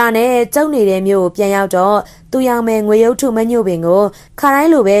အဲ့ဒါနဲ့ကျုံနေတဲ့မျိုးကိုပြန်ရောက်တော့သူရောင်မဲ့ငွေရုပ်ထုမညှို့ပင်ကိုခါတို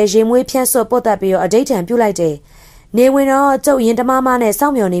င်းလိုပဲရေမွေးဖြန့်စွတ်ပုတ်တက်ပြီးတော့အဋိဌံပြုတ်လိုက်တယ်နေဝင်တော့ကျုပ်ရင်တမနဲ့စော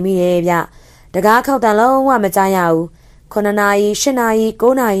င့်မျှော်နေမိတယ်ဗျတကားခောက်တန်လုံးဝမကြားရဘူး9 နာရီ10 နာရီ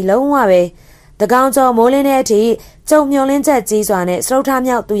9 နာရီလုံးဝပဲတကောင်ကျော်မိုးလင်းတဲ့အထိကျုံမျောလင်းချက်ကြီးစွာနဲ့စရုပ်ထ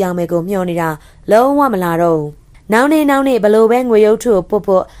မြောက်သူရောင်မဲ့ကိုမျှော်နေတာလုံးဝမလာတော့ဘူးနောက်နေ့ဘလို့ပဲငွေရုပ်ထုကို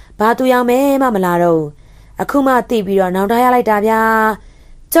ပုတ်ဘာသူရောင်မဲမှမလာတော့ဘူးအခုမှသိပြီးတော့နောင်တရလိုက်တာဗျာ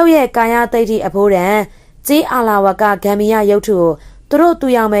ကျုပ်ရဲ့ကာယသိတိအဖိုးတန်ကြေးအာလာဝကဂမ်ဘီယာရုပ်ထုကိုသူတို့သူ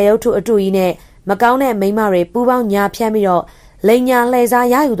ရောင်မဲရုပ်ထုအတူကြီးနဲ့မကောင်းတဲ့မိန်းမတွေပူပေါင်းညာဖြန်းပြီးတော့လိန်ညာလှည့်စား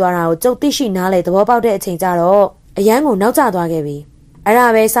ရယူသွားတာကိုကျုပ်သိရှိနားလေသဘောပေါက်တဲ့အချိန်ကျတော့အရန်ကိုနောက်ကျသွားခဲ့ပြီအဲ့ဒါ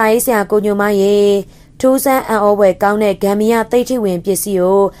ပဲစာရေးဆရာကိုညိုမရေထူးဆန်းအံ့ဩဖွယ်ကောင်းတဲ့ဂမ်ဘီယာသိတိဝင်ပစ္စည်း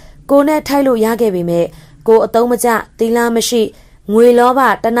ကိုနဲ့ထိုက်လို့ရခဲ့ပေမဲ့ကိုအတုံးမကျသီလမရှိငွေလောဘ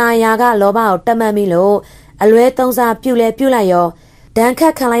တဏှာရာကလောဘကိုတတ်မှတ်မိလို့အလွဲသုံးစားပြုတ်လိုက်ရောဒဏ်ခ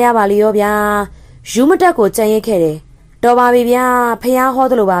တ်ခံလိုက်ရပါလေရောဗျာယူမတက်ကိုကြံရစ်ခဲ့တယ်တော်ပါပြီဗျာဖះဟော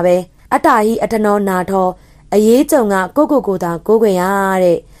သလိုပါပဲအတ္တဟိအတနောနာထောအရေးကြုံကကိုသာကိုးကွယ်ရ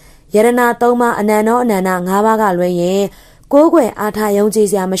တဲ့ယရနာ3ပါးအနန္တောအနန္တ5ပါးကလွဲရင်ကိုးကွယ်အားထားယုံကြည်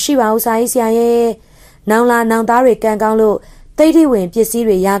စရာမရှိပါဘူးစာရေးဆရာရဲ့နောင်လာနောင်သားတွေကံကောင်းလို့သိတိဝင်ပစ္စည်း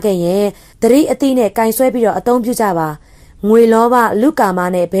တွေရခဲ့ရင်သတိအသိနဲ့ကင်ဆွဲပြီးတော့အသုံးပြုကြပါငွေလောဘလူကာမ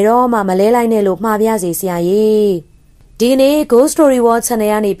နဲ့ဘယ်တော့မှမလဲလိုက်နဲ့လို့မှားပြစေဆရာကြီးဒီကနေ့ Ghost Story World Channel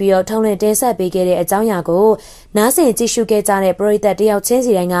ကနေပြီးတော့ထုံးလင်းတင်ဆက်ပေးခဲ့တဲ့အကြောင်းအရာကိုနားဆင်ကြည့်ရှုခဲ့ကြတဲ့ပရိသတ်တယောက်ချင်း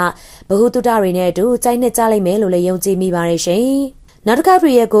စီတိုင်းကဘဟုတုတတွေနဲ့အတူကြိုက်နှစ်ကြလိမ့်မယ်လို့လည်းယုံကြည်မိပါတယ်ရှင်။နောက်တစ်ခါပြ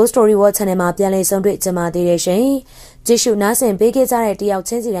ည်ရဲ့ Ghost Story World Channel မှာပြန်လည်ဆုံတွေ့ကြမှာသေးတယ်ရှင်။ကြည့်ရှုနားဆင်ပေးခဲ့ကြတဲ့တယောက်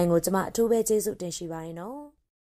ချင်းစီတိုင်းကိုကျွန်မအထူးပဲကျေးဇူးတင်ရှိပါတယ်နော်။